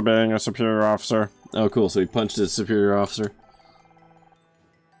willfully disobeying a superior officer. Oh, cool. So he punched his superior officer.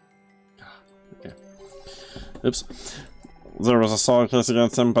 Okay. Oops. There was a solid case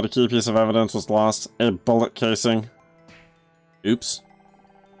against him, but a key piece of evidence was lost. A bullet casing. Oops.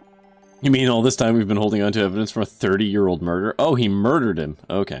 You mean all this time we've been holding on to evidence from a 30-year-old murder? Oh, he murdered him.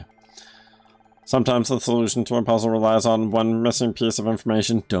 Okay. Sometimes the solution to a puzzle relies on one missing piece of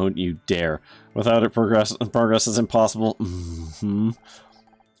information. Don't you dare. Without it, progress is impossible.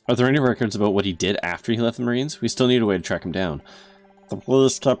 Are there any records about what he did after he left the Marines? We still need a way to track him down. The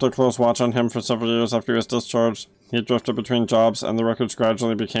police kept a close watch on him for several years after he was discharged. He drifted between jobs, and the records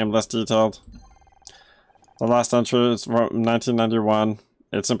gradually became less detailed. The last entry is from 1991.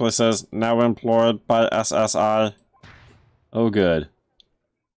 It simply says, now employed by SSI. Oh, good.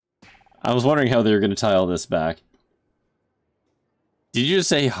 I was wondering how they were going to tie all this back. Did you just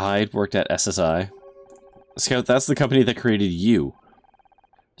say Hyde worked at SSI? Scout, that's the company that created you.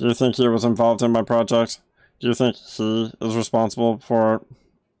 Do you think he was involved in my project? Do you think he is responsible for...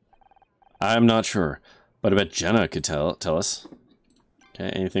 I'm not sure, but I bet Jenna could tell us. Okay,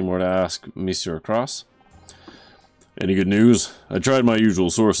 anything more to ask Monsieur Cross? Any good news? I tried my usual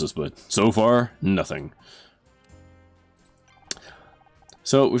sources, but so far, nothing.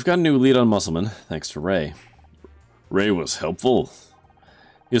 So, we've got a new lead on Muscleman, thanks to Ray. Ray was helpful.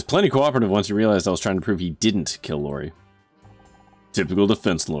 He was plenty cooperative once he realized I was trying to prove he didn't kill Lori. Typical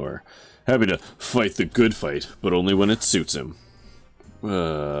defense lawyer. Happy to fight the good fight, but only when it suits him.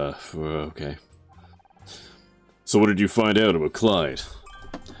 Okay. So what did you find out about Clyde?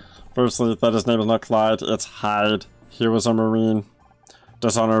 Firstly, that his name is not Clyde, it's Hyde. He was a Marine.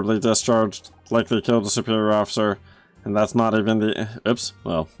 Dishonorably discharged, likely killed a superior officer. And that's not even the... Oops.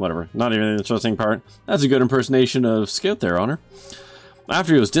 Well, whatever. Not even the interesting part. That's a good impersonation of Scout there, Honor.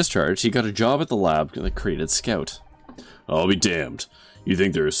 After he was discharged, he got a job at the lab that created Scout. I'll be damned. You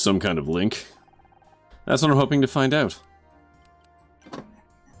think there is some kind of link? That's what I'm hoping to find out.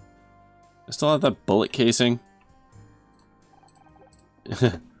 I still have that bullet casing.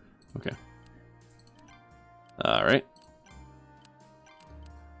 Okay. Alright.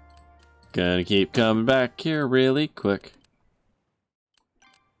 Gonna keep coming back here really quick.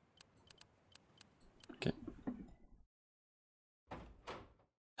 Okay.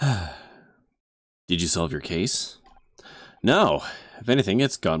 Did you solve your case? No. If anything,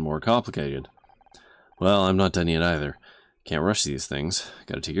 it's gotten more complicated. Well, I'm not done yet either. Can't rush these things.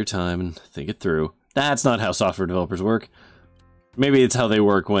 Gotta take your time and think it through. That's not how software developers work. Maybe it's how they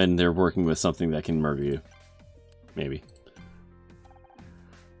work when they're working with something that can murder you. Maybe.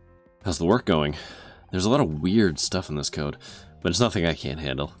 How's the work going? There's a lot of weird stuff in this code, but it's nothing I can't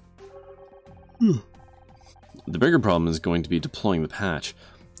handle. The bigger problem is going to be deploying the patch.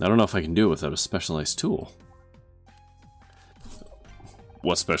 I don't know if I can do it without a specialized tool.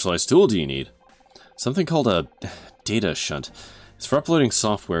 What specialized tool do you need? Something called a data shunt. It's for uploading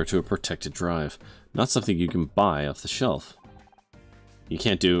software to a protected drive, not something you can buy off the shelf. You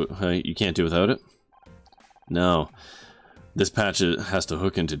can't do without it? No. This patch has to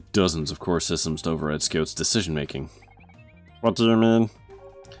hook into dozens of core systems to override Scout's decision-making. What do you mean?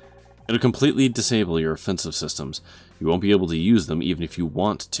 It'll completely disable your offensive systems. You won't be able to use them even if you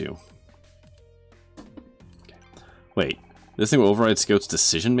want to. Okay. Wait, this thing will override Scout's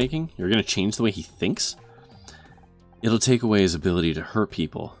decision-making? You're gonna change the way he thinks? It'll take away his ability to hurt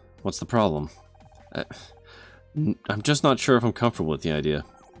people. What's the problem? I'm just not sure if I'm comfortable with the idea.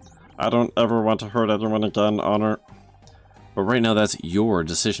 I don't ever want to hurt anyone again, Honor. But right now that's your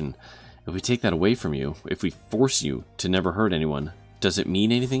decision. If we take that away from you, if we force you to never hurt anyone, does it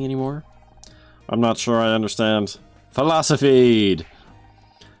mean anything anymore? I'm not sure I understand. Philosophy!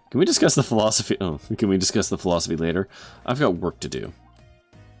 Can we discuss the philosophy? Oh, can we discuss the philosophy later? I've got work to do.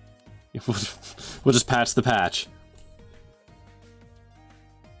 We'll just patch the patch.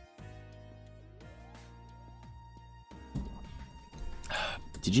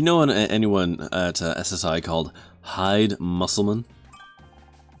 Did you know anyone at SSI called Hyde Muscleman?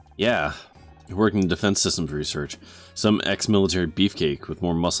 Yeah, he worked in defense systems research. Some ex-military beefcake with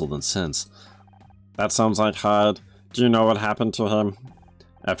more muscle than sense. That sounds like Hyde. Do you know what happened to him?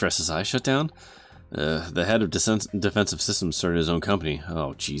 After SSI shut down? The head of defensive systems started his own company.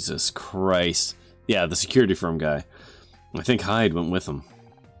 Oh, Jesus Christ. Yeah, the security firm guy. I think Hyde went with him.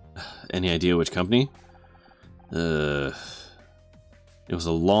 Any idea which company? It was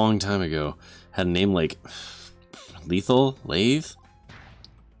a long time ago. Had a name like... Lethal? Lathe?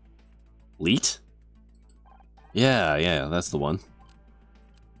 Leet? Yeah, that's the one.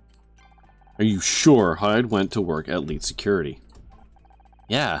 Are you sure Hyde went to work at Lethe Security?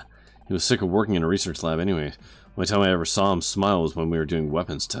 Yeah, he was sick of working in a research lab anyway. The only time I ever saw him smile was when we were doing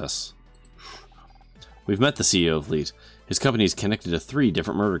weapons tests. We've met the CEO of Lethe. His company is connected to 3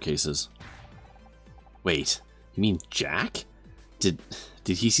 different murder cases. Wait, you mean Jack? Did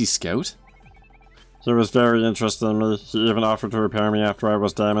he see Scout? He was very interested in me. He even offered to repair me after I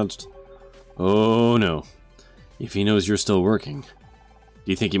was damaged. Oh no. If he knows you're still working.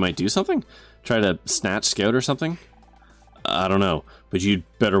 Do you think he might do something? Try to snatch Scout or something? I don't know, but you'd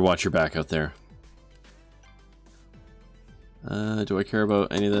better watch your back out there. Do I care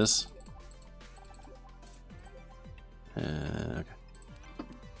about any of this? Okay.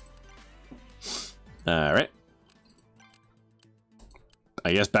 Alright.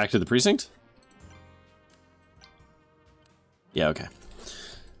 I guess back to the precinct? Yeah, okay.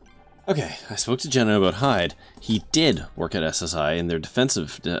 Okay, I spoke to Jenna about Hyde. He did work at SSI in their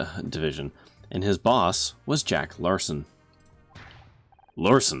defensive division, and his boss was Jack Larson.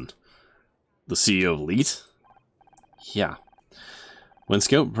 Larson? The CEO of Lethe? Yeah. When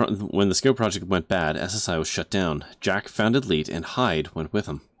the Scout project went bad, SSI was shut down. Jack founded Lethe, and Hyde went with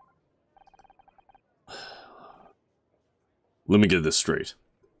him. Let me get this straight.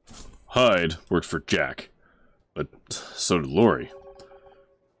 Hyde worked for Jack, but so did Lori.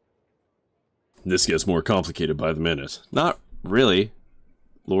 This gets more complicated by the minute. Not really.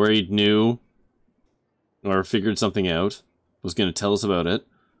 Lori knew or figured something out, was going to tell us about it.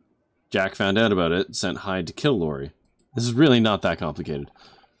 Jack found out about it, sent Hyde to kill Lori. This is really not that complicated.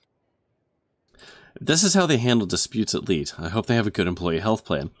 If this is how they handle disputes at Lethe, I hope they have a good employee health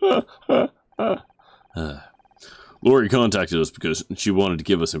plan. Lori contacted us because she wanted to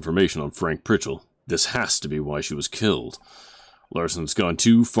give us information on Frank Pritchell. This has to be why she was killed. Larson's gone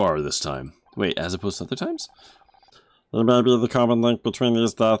too far this time. Wait, as opposed to other times? There may be the common link between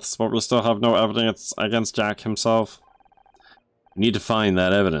these deaths, but we still have no evidence against Jack himself. We need to find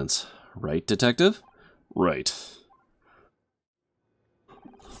that evidence. Right, Detective? Right.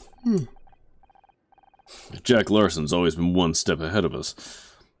 Jack Larson's always been one step ahead of us.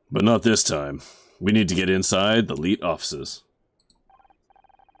 But not this time. We need to get inside the Lethe offices.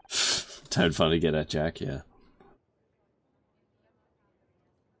 Time to finally get at Jack, yeah.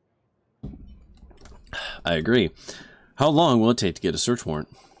 I agree. How long will it take to get a search warrant?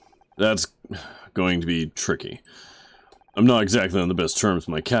 That's going to be tricky. I'm not exactly on the best terms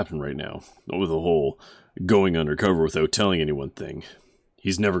with my captain right now, with the whole going undercover without telling anyone thing.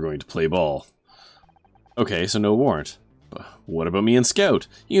 He's never going to play ball. Okay, so no warrant. What about me and Scout?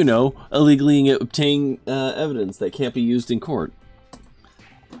 You know, illegally obtaining evidence that can't be used in court.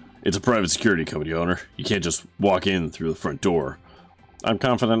 It's a private security company, owner. You can't just walk in through the front door. I'm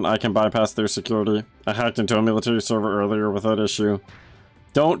confident I can bypass their security. I hacked into a military server earlier without issue.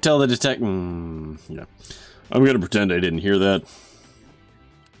 Don't tell the detective. Yeah. I'm gonna pretend I didn't hear that.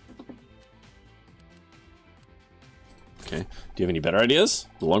 Okay. Do you have any better ideas?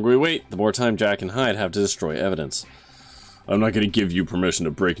 The longer we wait, the more time Jack and Hyde have to destroy evidence. I'm not gonna give you permission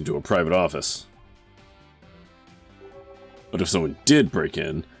to break into a private office. But if someone did break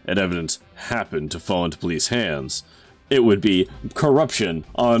in, and evidence happened to fall into police hands, it would be corruption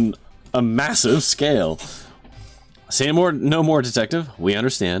on a massive scale. Say no more, Detective. We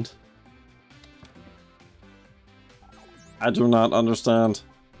understand. I do not understand.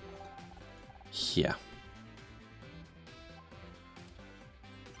 Yeah.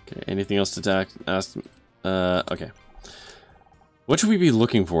 Okay, anything else to ask? Okay. What should we be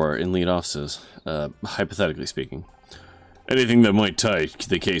looking for in lead offices, hypothetically speaking? Anything that might tie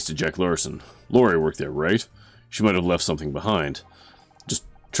the case to Jack Larson. Lori worked there, right? She might have left something behind. Just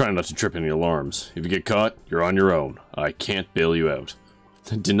try not to trip any alarms. If you get caught, you're on your own. I can't bail you out.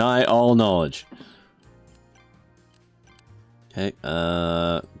 Deny all knowledge. Okay,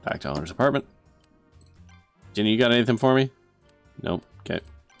 back to Owner's apartment. Jenny, you got anything for me? Nope, okay.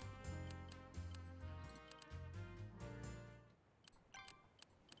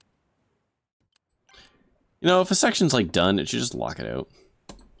 You know, if a section's like done, it should just lock it out.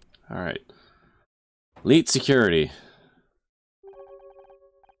 Alright. Lethe Security.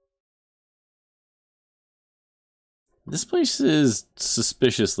 This place is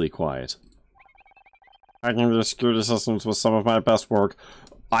suspiciously quiet. Hacking their security systems was some of my best work.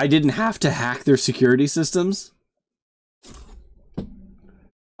 I didn't have to hack their security systems.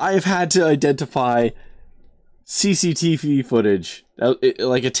 I have had to identify CCTV footage,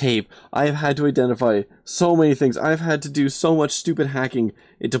 like a tape. I have had to identify so many things. I've had to do so much stupid hacking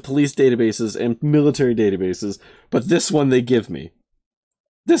into police databases and military databases, but this one they give me.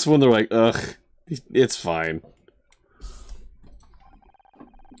 This one they're like, ugh, it's fine.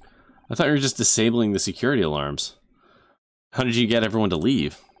 I thought you were just disabling the security alarms. How did you get everyone to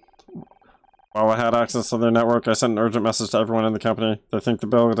leave? While I had access to their network, I sent an urgent message to everyone in the company. They think the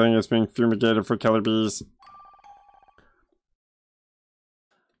building is being fumigated for killer bees.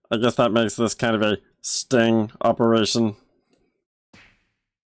 I guess that makes this kind of a sting operation.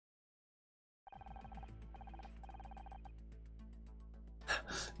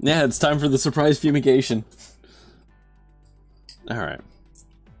 Yeah, it's time for the surprise fumigation. Alright.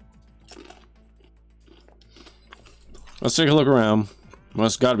 Let's take a look around. Well,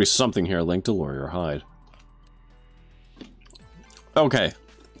 there's got to be something here linked to Lori or Hyde. Okay.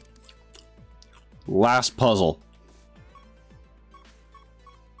 Last puzzle.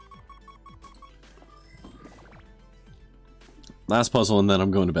 Last puzzle, and then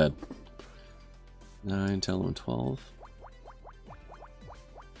I'm going to bed. 9, 10, 11, 12.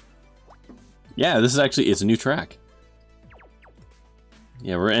 Yeah, this is actually, it's a new track.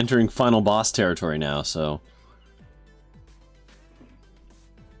 Yeah, we're entering final boss territory now, so...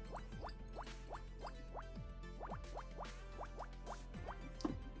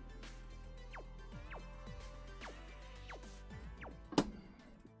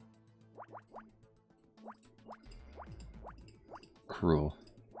 Cruel.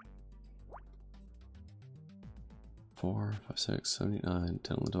 4, 5, 6, 7, 8, 9,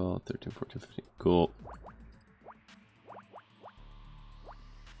 10, 11, 12, 13, 14, 15. Cool.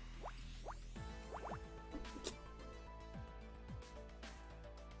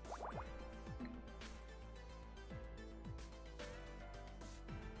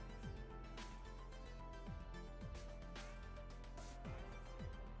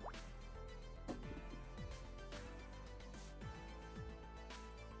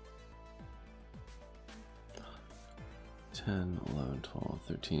 Ten, 11, 12,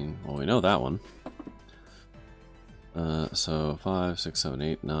 13. Well, we know that one. So 5, 6, 7,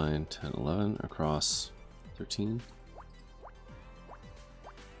 8, 9, 10, 11 across 13.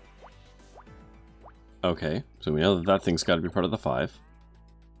 Okay, so we know that that thing's got to be part of the 5.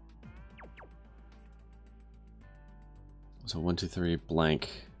 So 1, 2, 3, blank.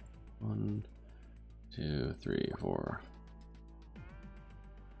 1, 2, 3, 4.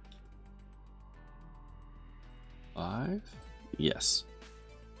 5? Yes.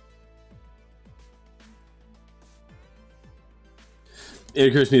 It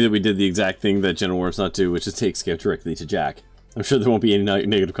occurs to me that we did the exact thing that General Worms not do, which is take Skip directly to Jack. I'm sure there won't be any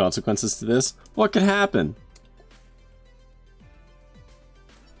negative consequences to this. What could happen?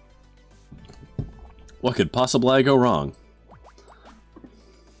 What could possibly go wrong?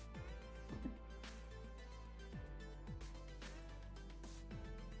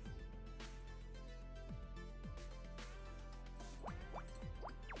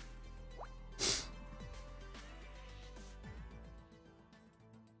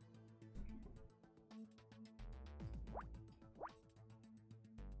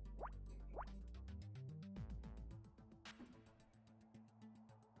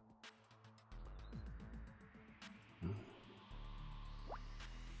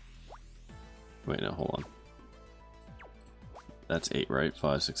 Wait, no, hold on. That's 8, right?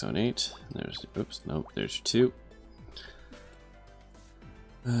 5, 6, 7, 8. There's, oops, nope, there's 2.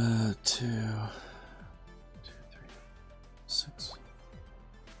 2, 2, 3, 6.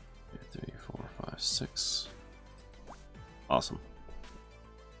 2, 3, 4, 5, 6. Awesome.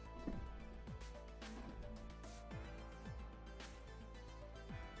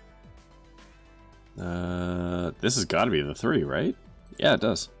 This has got to be the 3, right? Yeah, it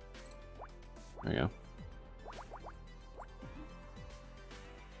does. There you go.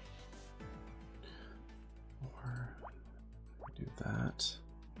 Or do that.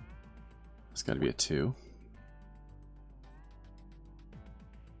 It's got to be a 2.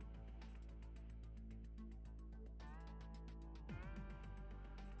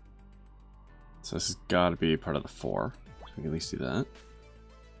 So this has got to be part of the 4. So we can at least do that.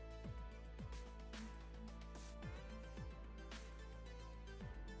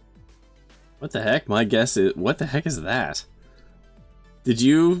 What the heck? My guess is... What the heck is that? Did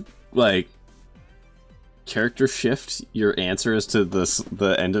you, like, character shift your answer as to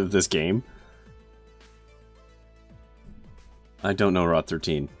the end of this game? I don't know Rot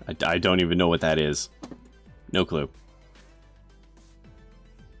 13. I don't even know what that is. No clue.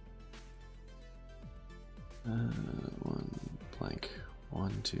 One blank.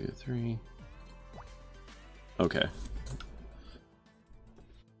 1, 2, 3. Okay.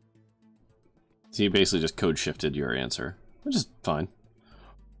 So you basically just code shifted your answer, which is fine.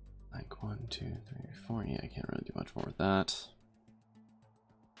 Like 1, 2, 3, 4. Yeah, I can't really do much more with that.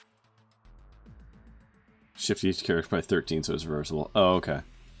 Shift each character by 13 so it's reversible. Oh, okay.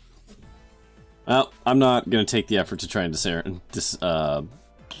 Well, I'm not going to take the effort to try and discern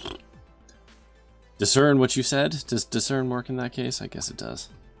what you said. Does discern work in that case? I guess it does.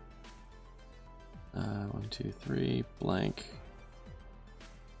 1, 2, 3, blank.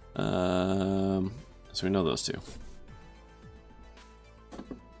 So we know those 2.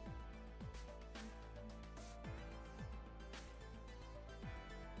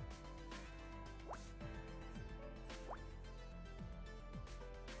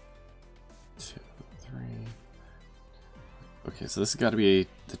 Okay, so this has got to be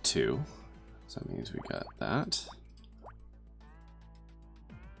the 2. So that means we got that.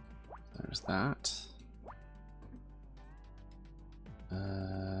 There's that.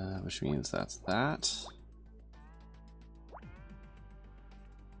 Which means that's that.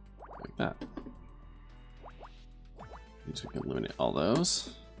 Like that. Means we can eliminate all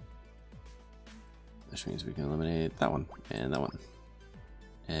those. Which means we can eliminate that one, and that one.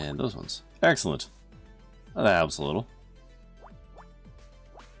 And those ones. Excellent. Well, that helps a little.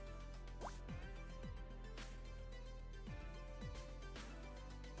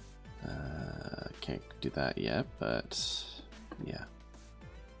 Can't do that yet, but yeah.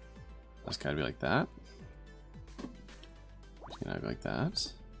 That's gotta be like that. It's gonna be like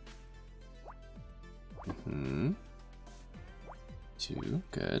that. Mm-hmm. 2,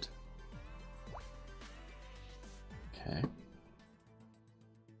 good. Okay.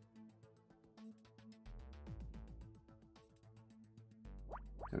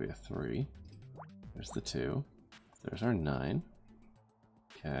 Gonna be a 3. There's the 2. There's our 9.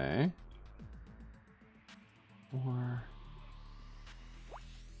 Okay. 4.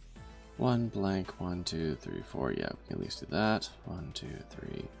 1 blank, 1, 2, 3, 4. Yeah, we can at least do that. 1, 2,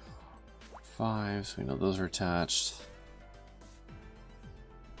 3, 5. So we know those are attached.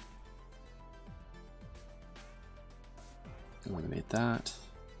 Eliminate that.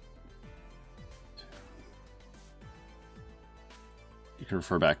 You can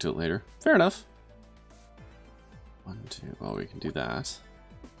refer back to it later. Fair enough. 1, 2. Oh, we can do that.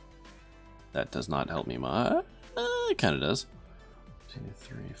 That does not help me much. It kind of does. 2,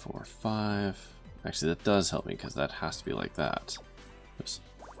 3, 4, 5. Actually, that does help me because that has to be like that. Oops.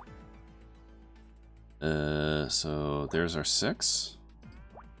 So there's our 6.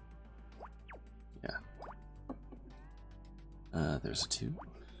 Yeah. There's a 2.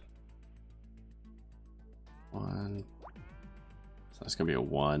 1. So that's gonna be a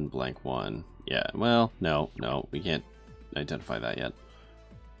 1 blank 1. Yeah. Well, no, we can't identify that yet.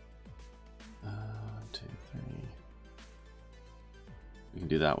 1, 2, 3. We can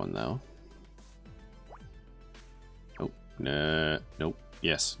do that one though. Nope. No. Nope.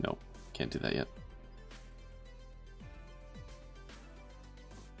 Yes. No. Can't do that yet.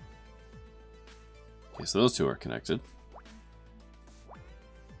 Okay, so those two are connected.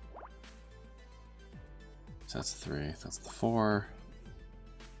 So that's the 3. That's the 4.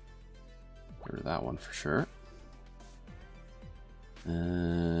 Get rid of that one for sure.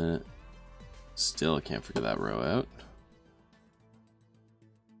 Still can't figure that row out.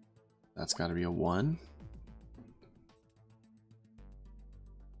 That's got to be a 1.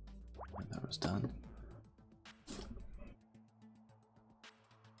 And that was done.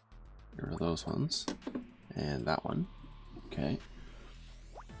 Get rid of those ones. And that one. Okay.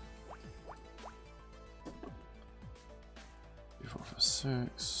 3, 4, 5,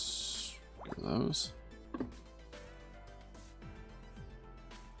 6. Get rid of those.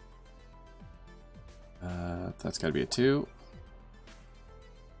 That's got to be a 2.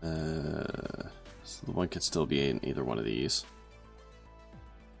 So the 1 could still be in either one of these.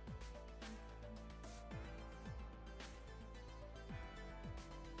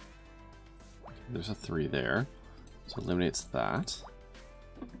 There's a 3 there, so eliminates that.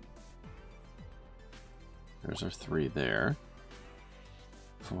 There's our 3 there.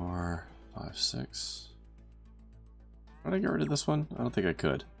 4, 5, 6. Could I get rid of this one? I don't think I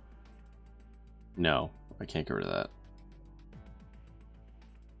could. No, I can't get rid of that.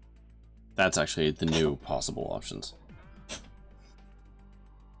 That's actually the new possible options.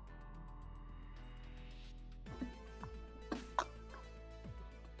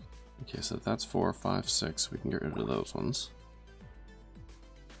 Okay, so that's 4, 5, 6. We can get rid of those ones.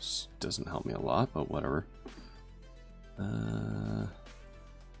 This doesn't help me a lot, but whatever.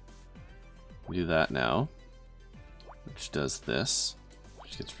 We do that now, which does this.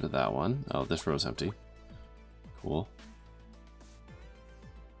 Which gets rid of that one. Oh, this row's empty. Cool.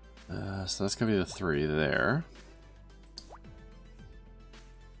 So that's gonna be the 3 there.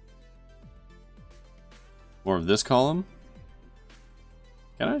 More of this column?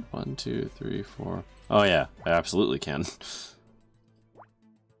 Can I? 1, 2, 3, 4. Oh yeah, I absolutely can.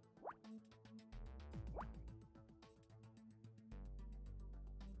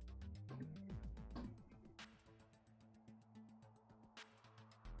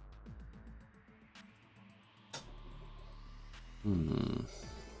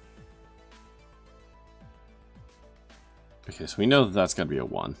 Okay, so we know that that's got to be a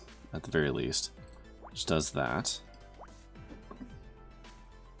 1, at the very least. Which does that.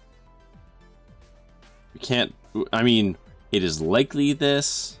 We can't... I mean, it is likely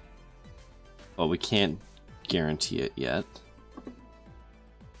this, but we can't guarantee it yet.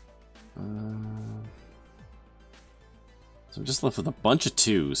 So I'm just left with a bunch of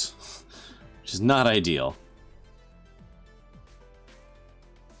 2s, which is not ideal.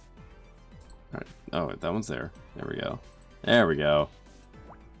 Alright, oh, that one's there. There we go. There we go.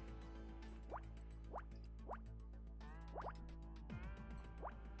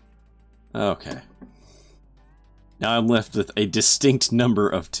 Okay. Now I'm left with a distinct number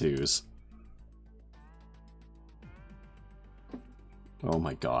of 2s. Oh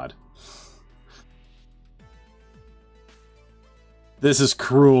my god. This is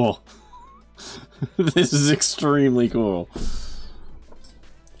cruel. This is extremely cruel.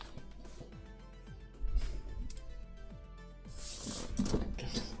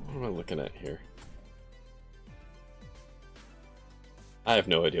 What am I looking at here? I have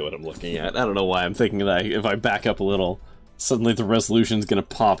no idea what I'm looking at. I don't know why I'm thinking that if I back up a little, suddenly the resolution's gonna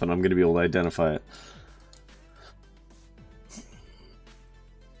pop and I'm gonna be able to identify it.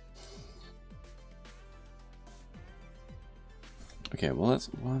 Okay, well that's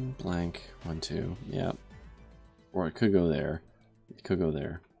 1 blank, 1, 2, yeah. Or it could go there. It could go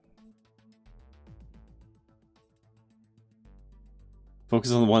there.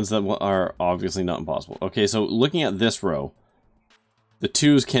 Focus on the ones that are obviously not impossible. Okay, so looking at this row, the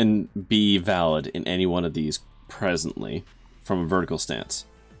 2s can be valid in any one of these presently from a vertical stance.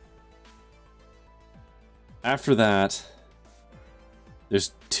 After that,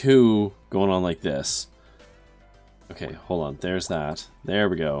 there's 2 going on like this. Okay, hold on. There's that. There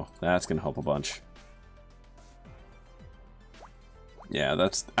we go. That's gonna help a bunch. Yeah,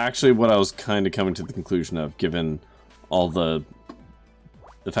 that's actually what I was kind of coming to the conclusion of, given all the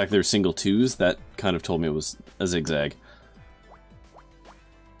fact they're single 2s. That kind of told me it was a zigzag.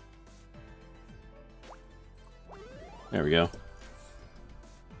 There we go.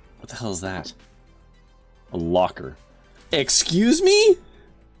 What the hell is that? A locker. Excuse me?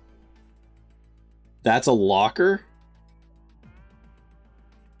 That's a locker?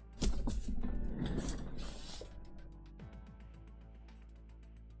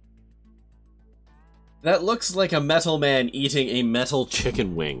 That looks like a metal man eating a metal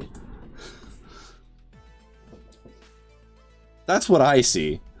chicken wing. That's what I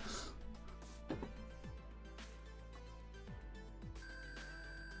see.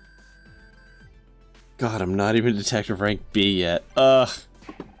 God, I'm not even detective rank B yet. Ugh.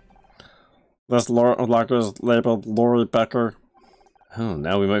 This locker is labeled Lori Becker. Oh,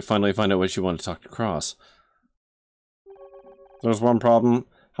 now we might finally find out what you want to talk to Cross. There's one problem.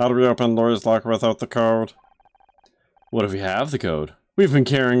 How do we open Lori's locker without the code? What if we have the code? We've been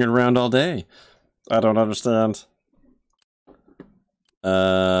carrying it around all day. I don't understand.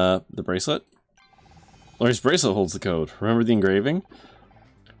 The bracelet? Lori's bracelet holds the code. Remember the engraving?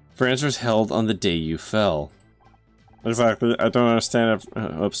 For answers held on the day you fell. Exactly. I don't understand it.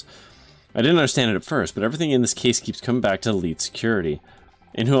 Oops. I didn't understand it at first, but everything in this case keeps coming back to Lethe Security.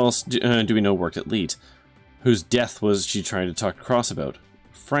 And who else do we know worked at Lethe? Whose death was she trying to talk to Cross about?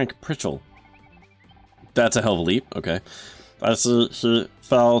 Frank Pritchell. That's a hell of a leap. Okay. I see he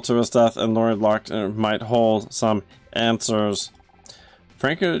fell to his death and Lori locked might hold some answers.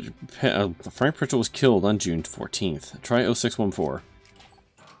 Frank Pritchell was killed on June 14th. Try 0614.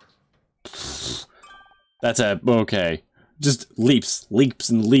 That's okay. Just leaps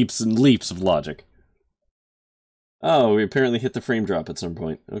and leaps and leaps of logic. Oh, we apparently hit the frame drop at some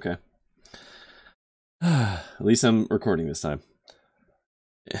point. Okay. At least I'm recording this time.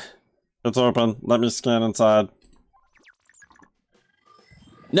 It's open. Let me scan inside.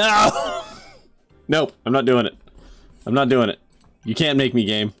 No! Nope, I'm not doing it. I'm not doing it. You can't make me,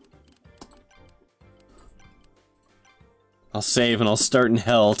 game. I'll save and I'll start in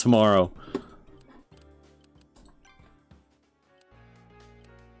hell tomorrow.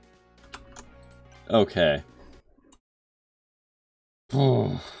 Okay.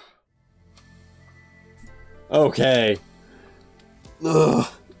 Okay. Ugh.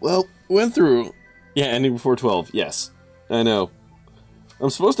 Well, went through. Yeah, ending before 12. Yes. I know. I'm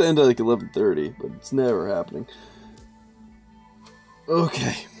supposed to end at like 11:30, but it's never happening.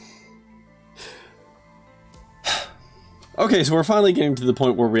 Okay. Okay, so we're finally getting to the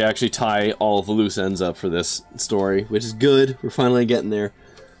point where we actually tie all of the loose ends up for this story, which is good. We're finally getting there.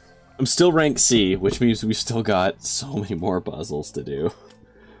 I'm still rank C, which means we've still got so many more puzzles to do.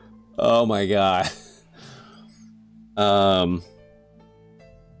 Oh my god.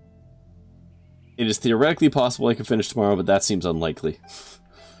 It is theoretically possible I can finish tomorrow, but that seems unlikely.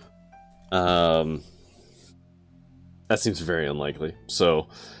 That seems very unlikely. So,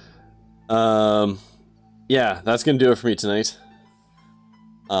 yeah, that's gonna do it for me tonight.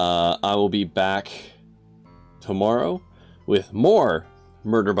 I will be back tomorrow with more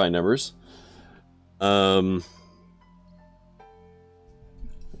Murder by Numbers. Yeah,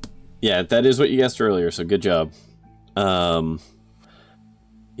 that is what you guessed earlier, so good job.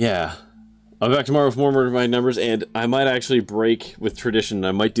 Yeah. I'll be back tomorrow with more Murder by Numbers, and I might actually break with tradition.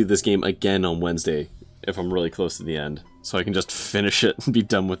 I might do this game again on Wednesday, if I'm really close to the end, so I can just finish it and be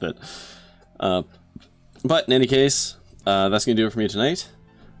done with it. But in any case, that's going to do it for me tonight.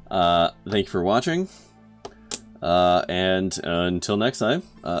 Thank you for watching. And until next time,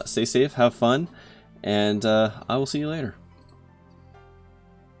 stay safe, have fun, and I will see you later.